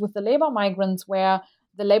similarities with the labor migrants, where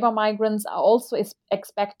the labor migrants are also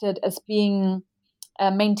expected as being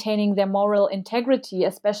maintaining their moral integrity,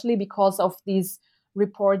 especially because of these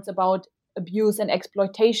reports about abuse and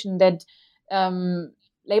exploitation, that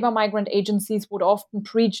labor migrant agencies would often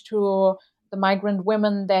preach to the migrant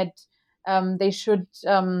women that they should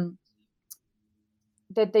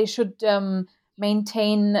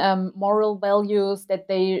maintain moral values, that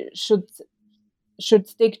they should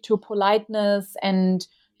stick to politeness and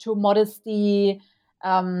to modesty,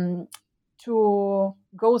 to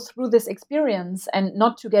go through this experience and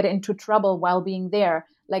not to get into trouble while being there.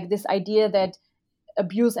 Like this idea that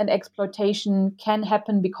abuse and exploitation can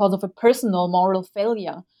happen because of a personal moral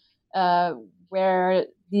failure, where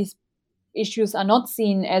these issues are not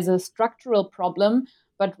seen as a structural problem,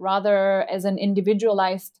 but rather as an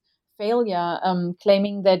individualized failure,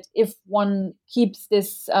 claiming that if one keeps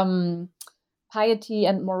this piety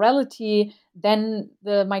and morality, then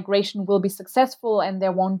the migration will be successful and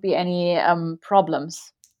there won't be any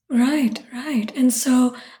problems. Right, right. And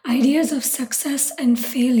so ideas of success and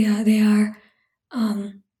failure, they are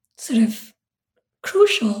sort of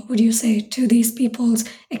crucial, would you say, to these people's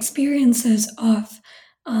experiences of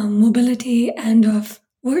mobility and of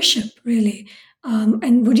worship, really?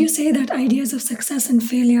 And would you say that ideas of success and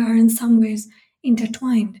failure are in some ways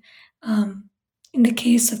intertwined in the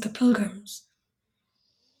case of the pilgrims?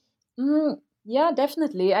 Yeah,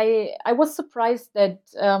 definitely. I was surprised that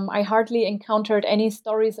I hardly encountered any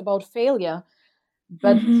stories about failure.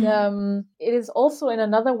 But it is also in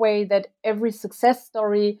another way that every success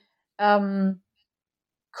story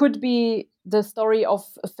could be the story of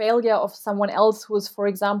a failure of someone else who is, for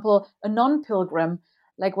example, a non-pilgrim.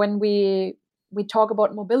 Like when we talk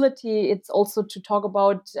about mobility, it's also to talk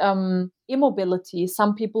about immobility.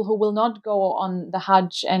 Some people who will not go on the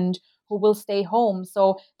Hajj and who will stay home.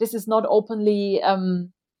 So this is not openly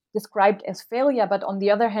described as failure, but on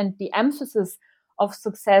the other hand, the emphasis of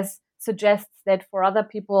success suggests that for other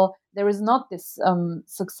people there is not this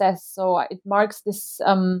success. So it marks this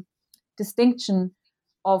distinction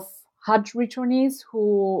of Hajj returnees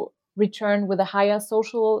who return with a higher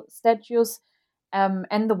social status,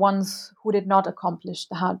 and the ones who did not accomplish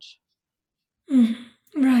the Hajj.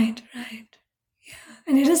 Right, right. Yeah.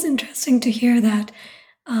 And it is interesting to hear that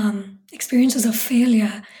experiences of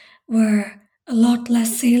failure were a lot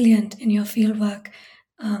less salient in your fieldwork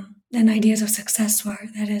than ideas of success were.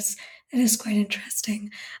 That is quite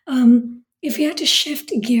interesting. If you had to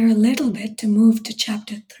shift gear a little bit to move to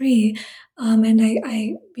chapter 3, and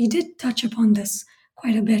we did touch upon this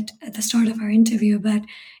quite a bit at the start of our interview, but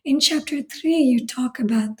in chapter 3, you talk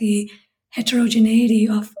about the heterogeneity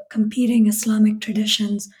of competing Islamic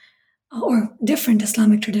traditions, or different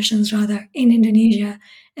Islamic traditions rather, in Indonesia,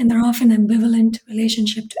 and their often ambivalent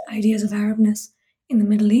relationship to ideas of Arabness in the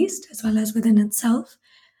Middle East as well as within itself.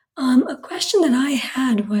 A question that I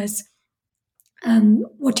had was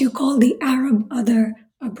what you call the Arab other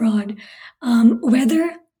abroad,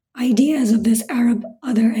 whether ideas of this Arab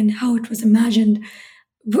other and how it was imagined,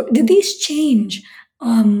 did these change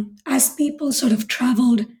as people sort of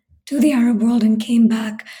traveled to the Arab world and came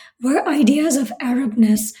back? Were ideas of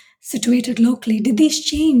Arabness situated locally, did these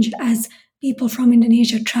change as people from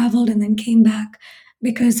Indonesia traveled and then came back?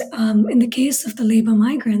 Because in the case of the labor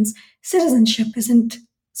migrants, citizenship isn't,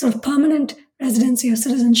 sort of permanent residency or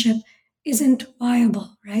citizenship isn't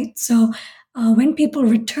viable, right? So when people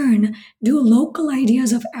return, do local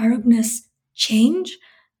ideas of Arabness change?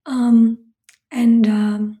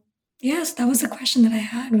 Yes, that was a question that I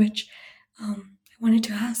had, which I wanted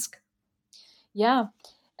to ask. Yeah,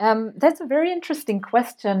 that's a very interesting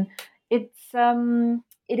question. It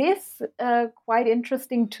is quite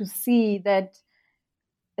interesting to see that,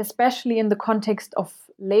 especially in the context of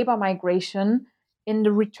labor migration, in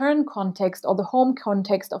the return context or the home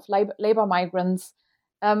context of labor migrants,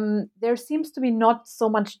 there seems to be not so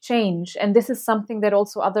much change. And this is something that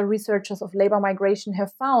also other researchers of labor migration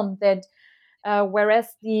have found, that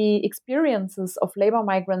whereas the experiences of labor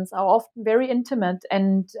migrants are often very intimate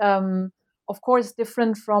and, of course,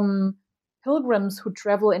 different from pilgrims who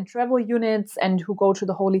travel in travel units and who go to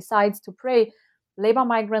the holy sites to pray, labor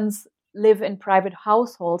migrants live in private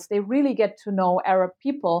households. They really get to know Arab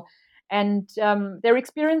people. And their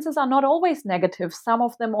experiences are not always negative. Some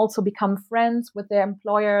of them also become friends with their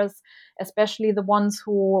employers, especially the ones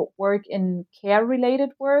who work in care-related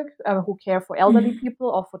work, who care for elderly people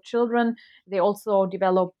or for children. They also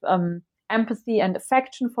develop empathy and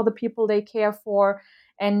affection for the people they care for.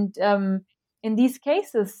 And in these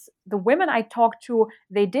cases, the women I talked to,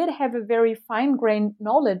 they did have a very fine-grained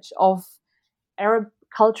knowledge of Arab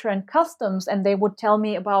culture and customs, and they would tell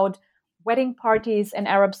me about wedding parties in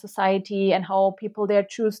Arab society and how people there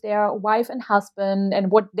choose their wife and husband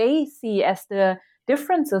and what they see as the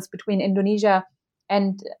differences between Indonesia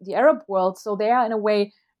and the Arab world. So they are in a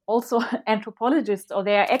way also anthropologists, or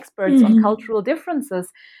they are experts on cultural differences.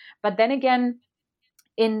 But then again,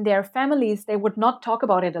 in their families, they would not talk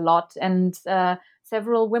about it a lot. And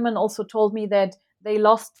several women also told me that they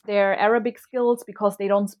lost their Arabic skills because they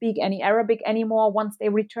don't speak any Arabic anymore once they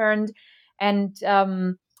returned. And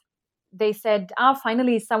they said,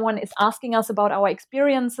 finally, someone is asking us about our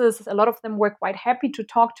experiences. A lot of them were quite happy to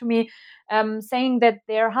talk to me, saying that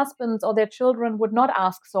their husbands or their children would not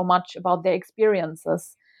ask so much about their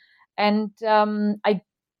experiences. And I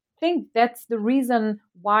think that's the reason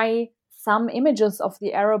why some images of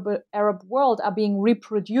the Arab world are being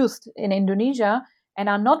reproduced in Indonesia and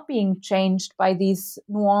are not being changed by these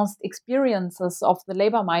nuanced experiences of the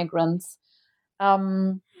labor migrants.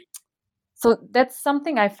 So that's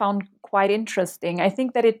something I found quite interesting. I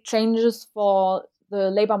think that it changes for the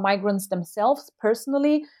labor migrants themselves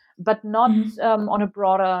personally, but not on a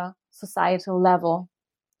broader societal level.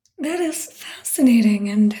 That is fascinating,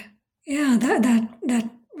 and yeah, that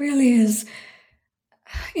really is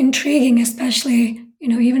intriguing, especially,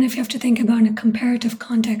 even if you have to think about in a comparative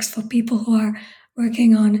context for people who are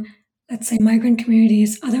working on, let's say, migrant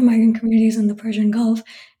communities, other migrant communities in the Persian Gulf.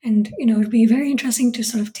 And, it'd be very interesting to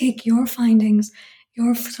sort of take your findings,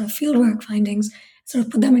 your sort of fieldwork findings, sort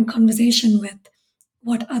of put them in conversation with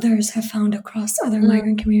what others have found across other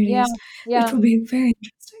migrant communities, which would be very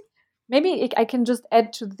interesting. Maybe I can just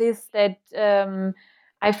add to this that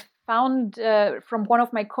I found from one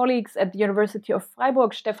of my colleagues at the University of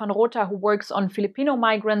Freiburg, Stefan Rota, who works on Filipino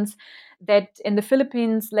migrants, that in the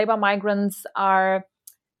Philippines, labor migrants are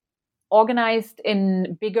organized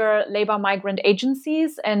in bigger labor migrant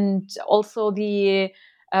agencies, and also the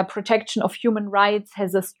protection of human rights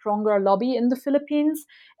has a stronger lobby in the Philippines.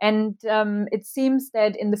 And it seems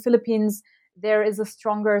that in the Philippines, there is a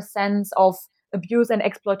stronger sense of abuse and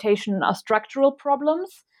exploitation are structural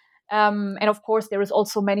problems. And of course, there is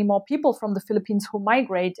also many more people from the Philippines who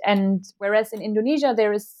migrate. And whereas in Indonesia,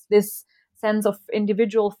 there is this sense of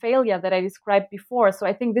individual failure that I described before. So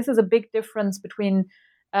I think this is a big difference between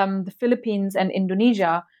the Philippines and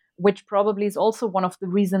Indonesia, which probably is also one of the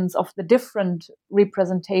reasons of the different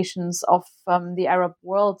representations of the Arab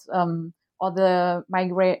world or the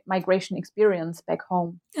migration experience back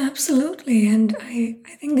home. Absolutely. And I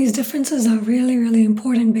think these differences are really, really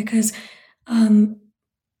important because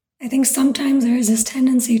I think sometimes there is this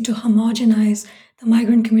tendency to homogenize the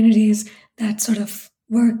migrant communities that sort of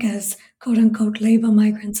work as quote unquote labor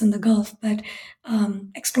migrants in the Gulf, but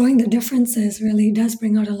exploring the differences really does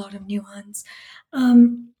bring out a lot of nuance.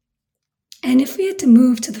 And if we had to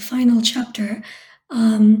move to the final chapter,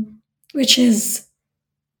 which is,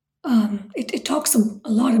 it talks a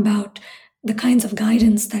lot about the kinds of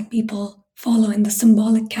guidance that people follow in the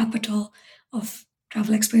symbolic capital of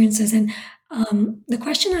travel experiences. And the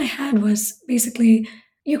question I had was basically,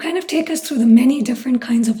 you kind of take us through the many different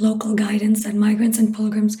kinds of local guidance that migrants and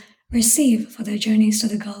pilgrims receive for their journeys to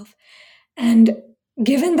the Gulf. And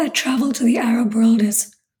given that travel to the Arab world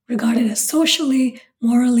is regarded as socially,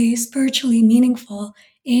 morally, spiritually meaningful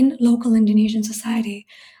in local Indonesian society,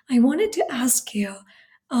 I wanted to ask you,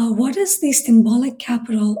 what is the symbolic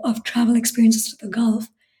capital of travel experiences to the Gulf?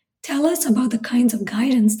 Tell us about the kinds of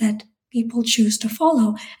guidance that people choose to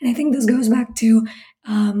follow. And I think this goes back to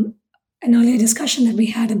an earlier discussion that we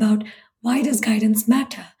had about why does guidance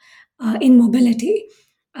matter in mobility?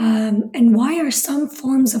 And why are some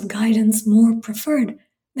forms of guidance more preferred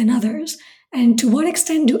than others? And to what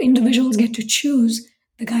extent do individuals get to choose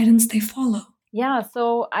the guidance they follow? Yeah,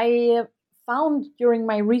 so I found during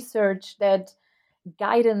my research that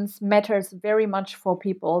guidance matters very much for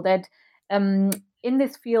people, that in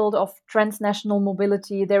this field of transnational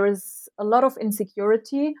mobility, there is a lot of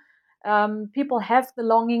insecurity. People have the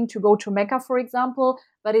longing to go to Mecca, for example,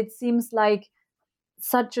 but it seems like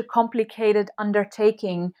such a complicated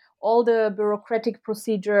undertaking. All the bureaucratic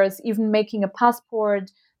procedures, even making a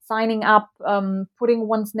passport, signing up, putting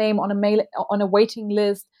one's name on a waiting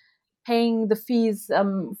list, paying the fees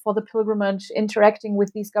for the pilgrimage, interacting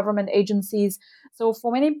with these government agencies. So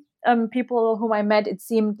for many people whom I met, it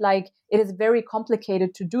seemed like it is very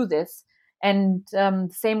complicated to do this. And the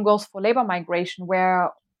same goes for labor migration, where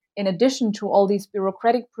in addition to all these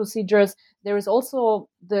bureaucratic procedures, there is also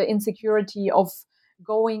the insecurity of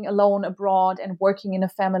going alone abroad and working in a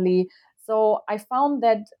family. So I found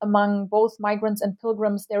that among both migrants and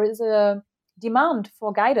pilgrims, there is a demand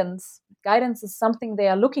for guidance. Guidance is something they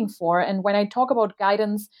are looking for. And when I talk about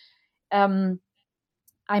guidance,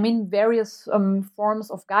 I mean various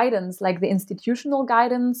forms of guidance, like the institutional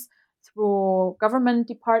guidance through government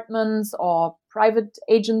departments or private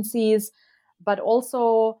agencies, but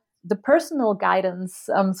also the personal guidance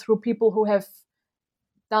through people who have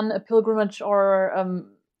done a pilgrimage or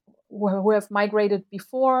who have migrated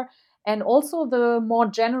before, and also the more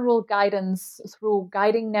general guidance through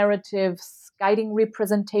guiding narratives, guiding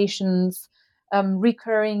representations,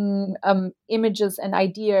 recurring images and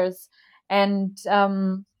ideas. And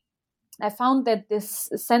I found that this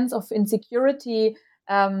sense of insecurity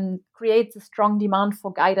creates a strong demand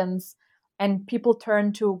for guidance, and people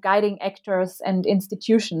turn to guiding actors and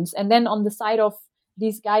institutions. And then on the side of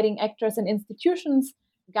these guiding actors and institutions,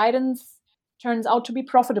 guidance turns out to be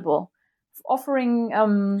profitable. Offering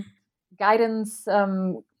guidance,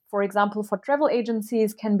 for example, for travel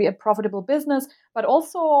agencies can be a profitable business, but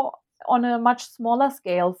also on a much smaller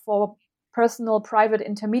scale for personal private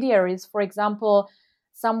intermediaries. For example,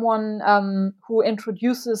 someone who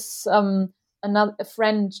introduces a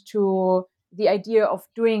friend to the idea of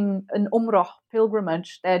doing an Umrah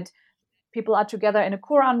pilgrimage, that people are together in a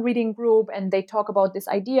Quran reading group and they talk about this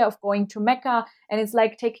idea of going to Mecca, and it's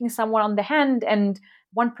like taking someone on the hand, and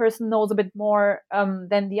one person knows a bit more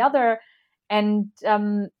than the other. And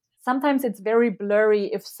sometimes it's very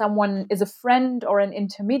blurry if someone is a friend or an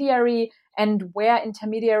intermediary, and where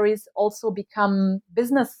intermediaries also become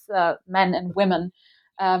business men and women.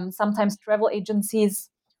 Sometimes travel agencies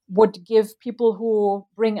would give people who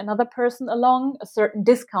bring another person along a certain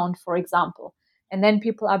discount, for example. And then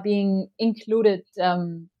people are being included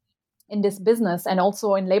in this business, and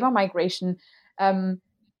also in labor migration.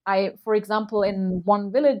 For example, in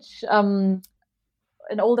one village, an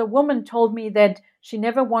older woman told me that she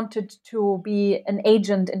never wanted to be an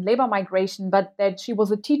agent in labor migration, but that she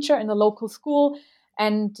was a teacher in a local school.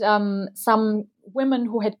 And some women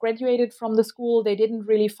who had graduated from the school, they didn't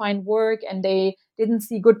really find work, and they didn't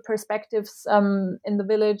see good perspectives in the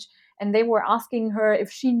village. And they were asking her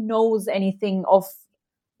if she knows anything of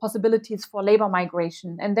possibilities for labor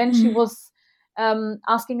migration. And then she was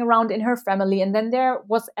asking around in her family. And then there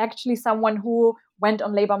was actually someone who went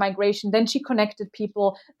on labor migration. Then she connected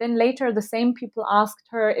people. Then later, the same people asked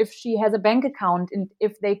her if she has a bank account and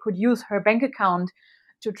if they could use her bank account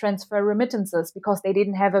to transfer remittances, because they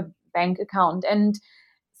didn't have a bank account. And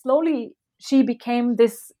slowly she became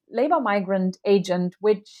this labor migrant agent,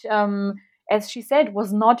 which, as she said,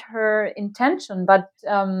 was not her intention. But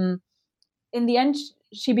in the end,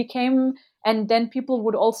 she became, and then people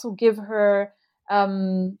would also give her,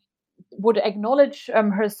 would acknowledge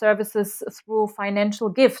her services through financial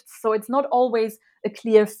gifts. So it's not always a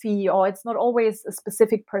clear fee, or it's not always a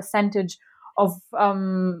specific percentage of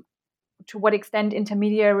to what extent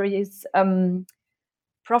intermediaries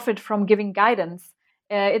profit from giving guidance.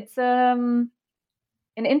 It's an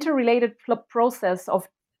interrelated process of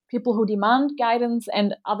people who demand guidance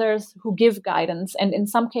and others who give guidance. And in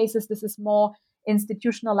some cases, this is more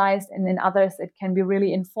institutionalized, and in others, it can be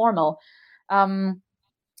really informal. And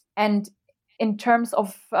in terms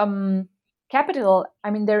of capital,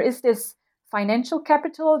 I mean, there is this financial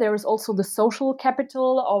capital. There is also the social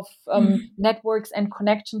capital of networks and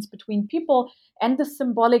connections between people, and the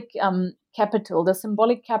symbolic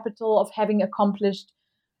capital of having accomplished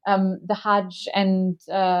the Hajj. And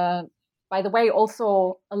by the way,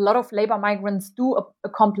 also a lot of labor migrants do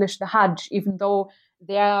accomplish the Hajj, even though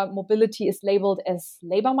their mobility is labeled as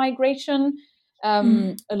labor migration.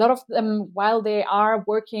 A lot of them, while they are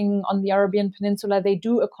working on the Arabian Peninsula, they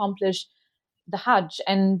do accomplish the Hajj.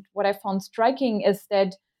 And what I found striking is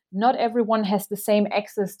that not everyone has the same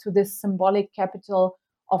access to this symbolic capital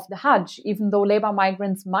of the Hajj, even though labor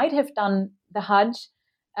migrants might have done the Hajj,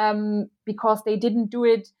 because they didn't do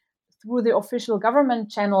it through the official government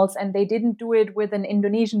channels, and they didn't do it with an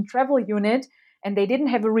Indonesian travel unit, and they didn't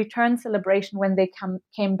have a return celebration when they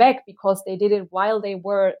came back, because they did it while they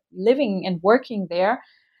were living and working there.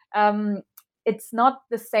 It's not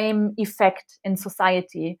the same effect in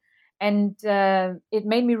society. And it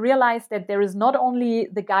made me realize that there is not only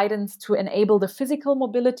the guidance to enable the physical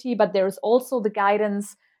mobility, but there is also the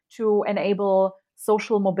guidance to enable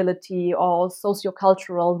social mobility or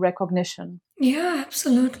sociocultural recognition. Yeah,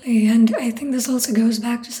 absolutely. And I think this also goes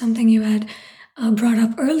back to something you had brought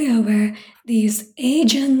up earlier, where these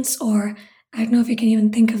agents, or I don't know if you can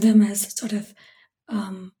even think of them as sort of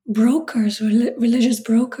brokers, religious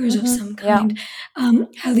brokers of some kind,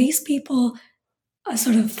 how these people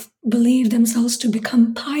sort of believe themselves to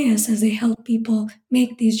become pious as they help people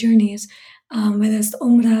make these journeys, whether it's the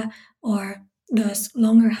Umrah or the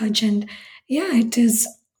longer Hajj. And yeah, it is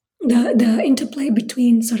the interplay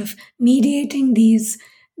between sort of mediating these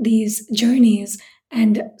journeys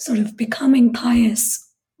and sort of becoming pious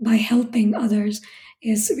by helping others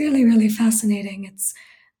is really, really fascinating. It's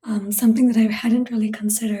something that I hadn't really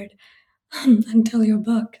considered. until your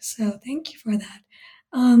book. So thank you for that.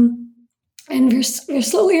 And we're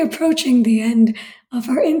slowly approaching the end of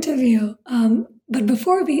our interview. But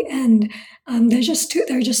before we end, there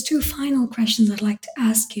are just two final questions I'd like to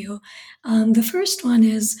ask you. The first one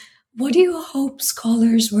is, what do you hope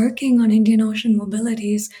scholars working on Indian Ocean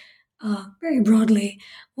mobilities, very broadly,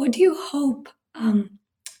 what do you hope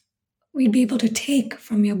we'd be able to take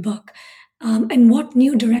from your book? And what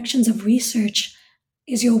new directions of research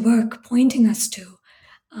is your work pointing us to?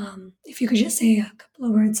 If you could just say a couple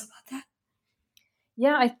of words about that.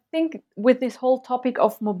 Yeah, I think with this whole topic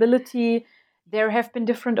of mobility, there have been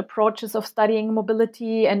different approaches of studying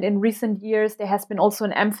mobility. And in recent years, there has been also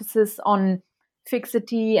an emphasis on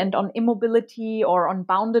fixity and on immobility, or on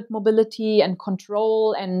bounded mobility and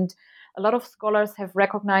control. And a lot of scholars have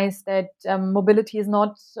recognized that mobility is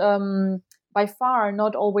not, by far,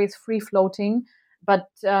 not always free floating, but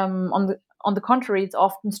on the contrary, it's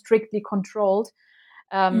often strictly controlled.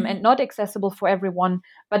 And not accessible for everyone.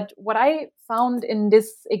 But what I found in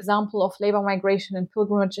this example of labor migration and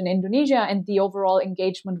pilgrimage in Indonesia and the overall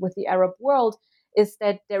engagement with the Arab world is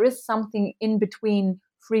that there is something in between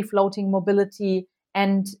free-floating mobility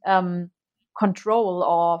and control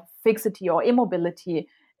or fixity or immobility.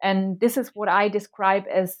 And this is what I describe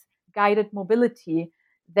as guided mobility,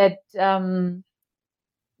 that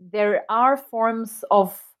there are forms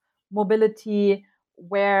of mobility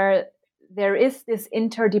where there is this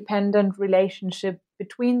interdependent relationship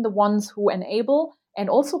between the ones who enable and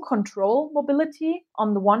also control mobility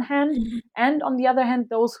on the one hand, and on the other hand,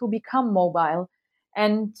 those who become mobile.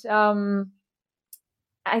 And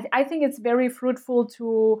I think it's very fruitful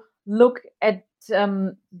to look at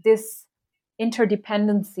this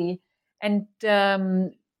interdependency, and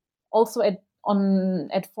also at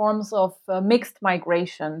forms of mixed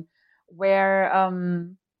migration, where,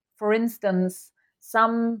 for instance,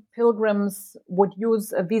 some pilgrims would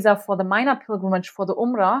use a visa for the minor pilgrimage for the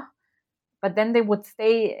Umrah, but then they would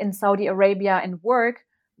stay in Saudi Arabia and work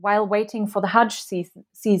while waiting for the Hajj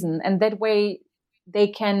season. And that way they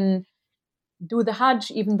can do the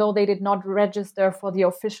Hajj even though they did not register for the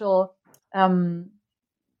official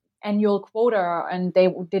annual quota, and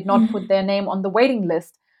they did not put their name on the waiting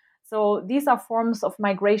list. So these are forms of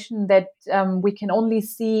migration that we can only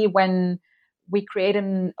see when we create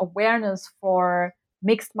an awareness for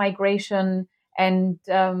mixed migration, and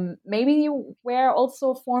maybe where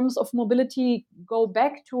also forms of mobility go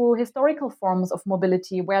back to historical forms of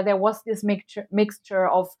mobility, where there was this mixture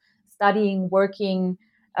of studying, working,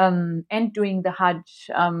 and doing the Hajj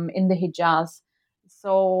in the Hijaz.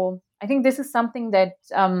 So I think this is something that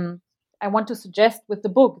I want to suggest with the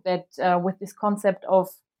book, that with this concept of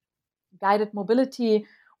guided mobility,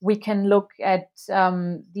 we can look at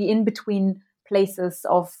the in-between places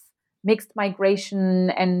of mixed migration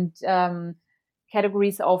and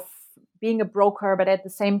categories of being a broker, but at the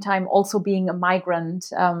same time also being a migrant,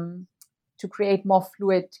 to create more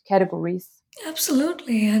fluid categories.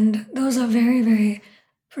 Absolutely. And those are very, very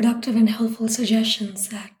productive and helpful suggestions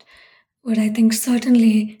that would, I think,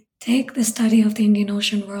 certainly take the study of the Indian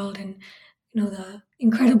Ocean world and, the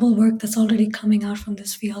incredible work that's already coming out from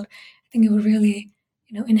this field. I think it would really,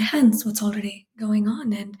 enhance what's already going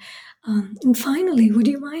on. And finally, would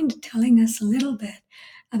you mind telling us a little bit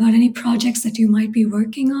about any projects that you might be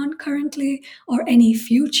working on currently, or any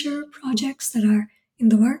future projects that are in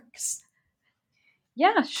the works?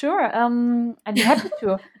 Yeah, sure. I'd be happy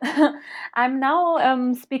to. I'm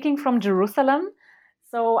now speaking from Jerusalem.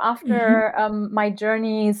 So after my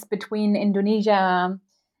journeys between Indonesia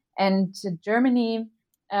and Germany,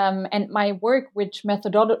 and my work, which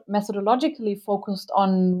methodologically focused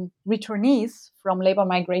on returnees from labor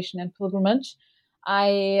migration and pilgrimage,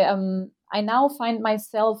 I now find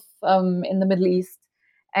myself in the Middle East.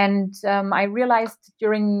 And I realized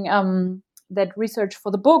during that research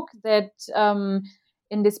for the book that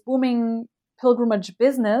in this booming pilgrimage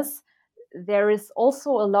business, there is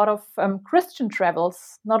also a lot of Christian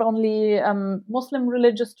travels, not only Muslim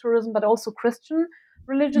religious tourism, but also Christian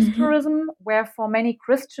religious tourism, where for many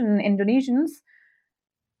Christian Indonesians,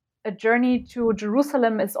 a journey to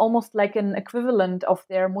Jerusalem is almost like an equivalent of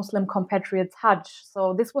their Muslim compatriots' Hajj.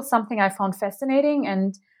 So this was something I found fascinating,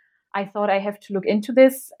 and I thought I have to look into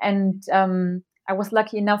this. And I was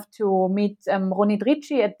lucky enough to meet Ronit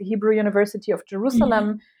Ricci at the Hebrew University of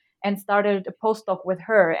Jerusalem and started a postdoc with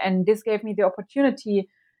her. And this gave me the opportunity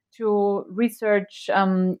to research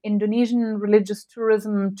Indonesian religious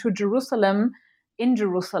tourism to Jerusalem in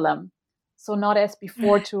Jerusalem. So not as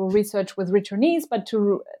before to research with returnees, but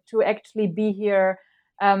to actually be here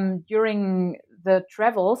during the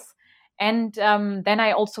travels. And then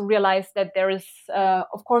I also realized that there is,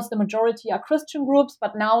 of course, the majority are Christian groups,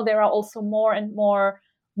 but now there are also more and more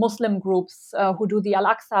Muslim groups who do the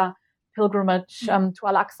Al-Aqsa pilgrimage to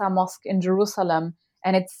Al-Aqsa Mosque in Jerusalem.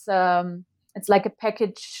 And it's like a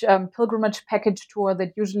pilgrimage package tour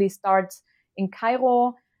that usually starts in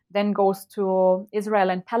Cairo, then goes to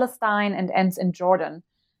Israel and Palestine and ends in Jordan.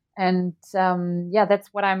 And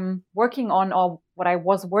that's what I'm working on, or what I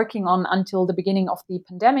was working on until the beginning of the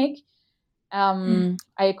pandemic. I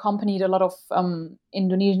accompanied a lot of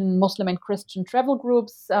Indonesian Muslim and Christian travel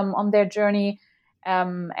groups on their journey.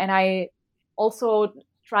 And I also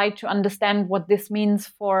tried to understand what this means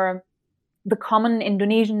for the common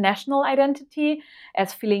Indonesian national identity,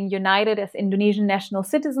 as feeling united as Indonesian national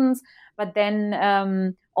citizens, but then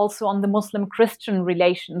also on the Muslim-Christian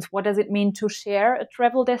relations. What does it mean to share a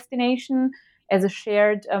travel destination as a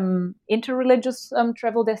shared interreligious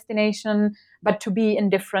travel destination, but to be in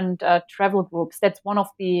different travel groups? That's one of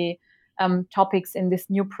the topics in this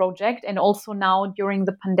new project. And also now during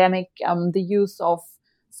the pandemic, the use of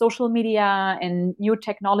social media and new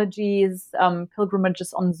technologies,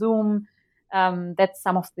 pilgrimages on Zoom. That's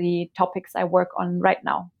some of the topics I work on right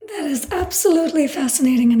now. That is absolutely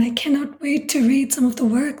fascinating, and I cannot wait to read some of the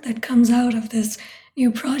work that comes out of this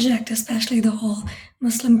new project, especially the whole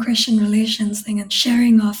Muslim-Christian relations thing and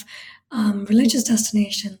sharing of religious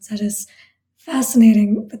destinations. That is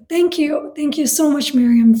fascinating. But thank you so much,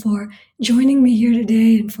 Miriam, for joining me here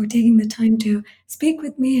today and for taking the time to speak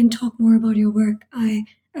with me and talk more about your work. I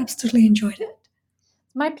absolutely enjoyed it.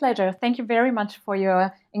 My pleasure. Thank you very much for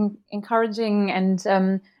your encouraging and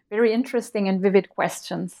very interesting and vivid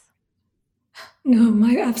questions. No,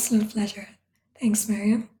 my absolute pleasure. Thanks,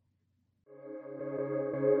 Miriam.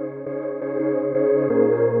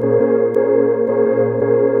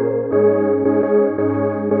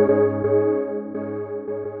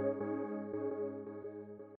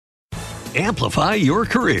 Amplify your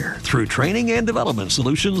career through training and development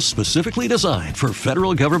solutions specifically designed for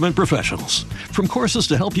federal government professionals. From courses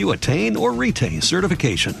to help you attain or retain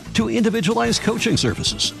certification, to individualized coaching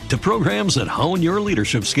services, to programs that hone your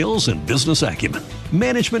leadership skills and business acumen,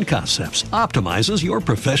 Management Concepts optimizes your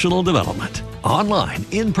professional development. Online,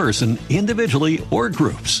 in person, individually, or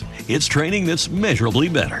groups, it's training that's measurably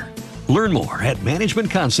better. Learn more at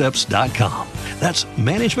managementconcepts.com. That's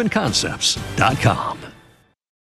managementconcepts.com.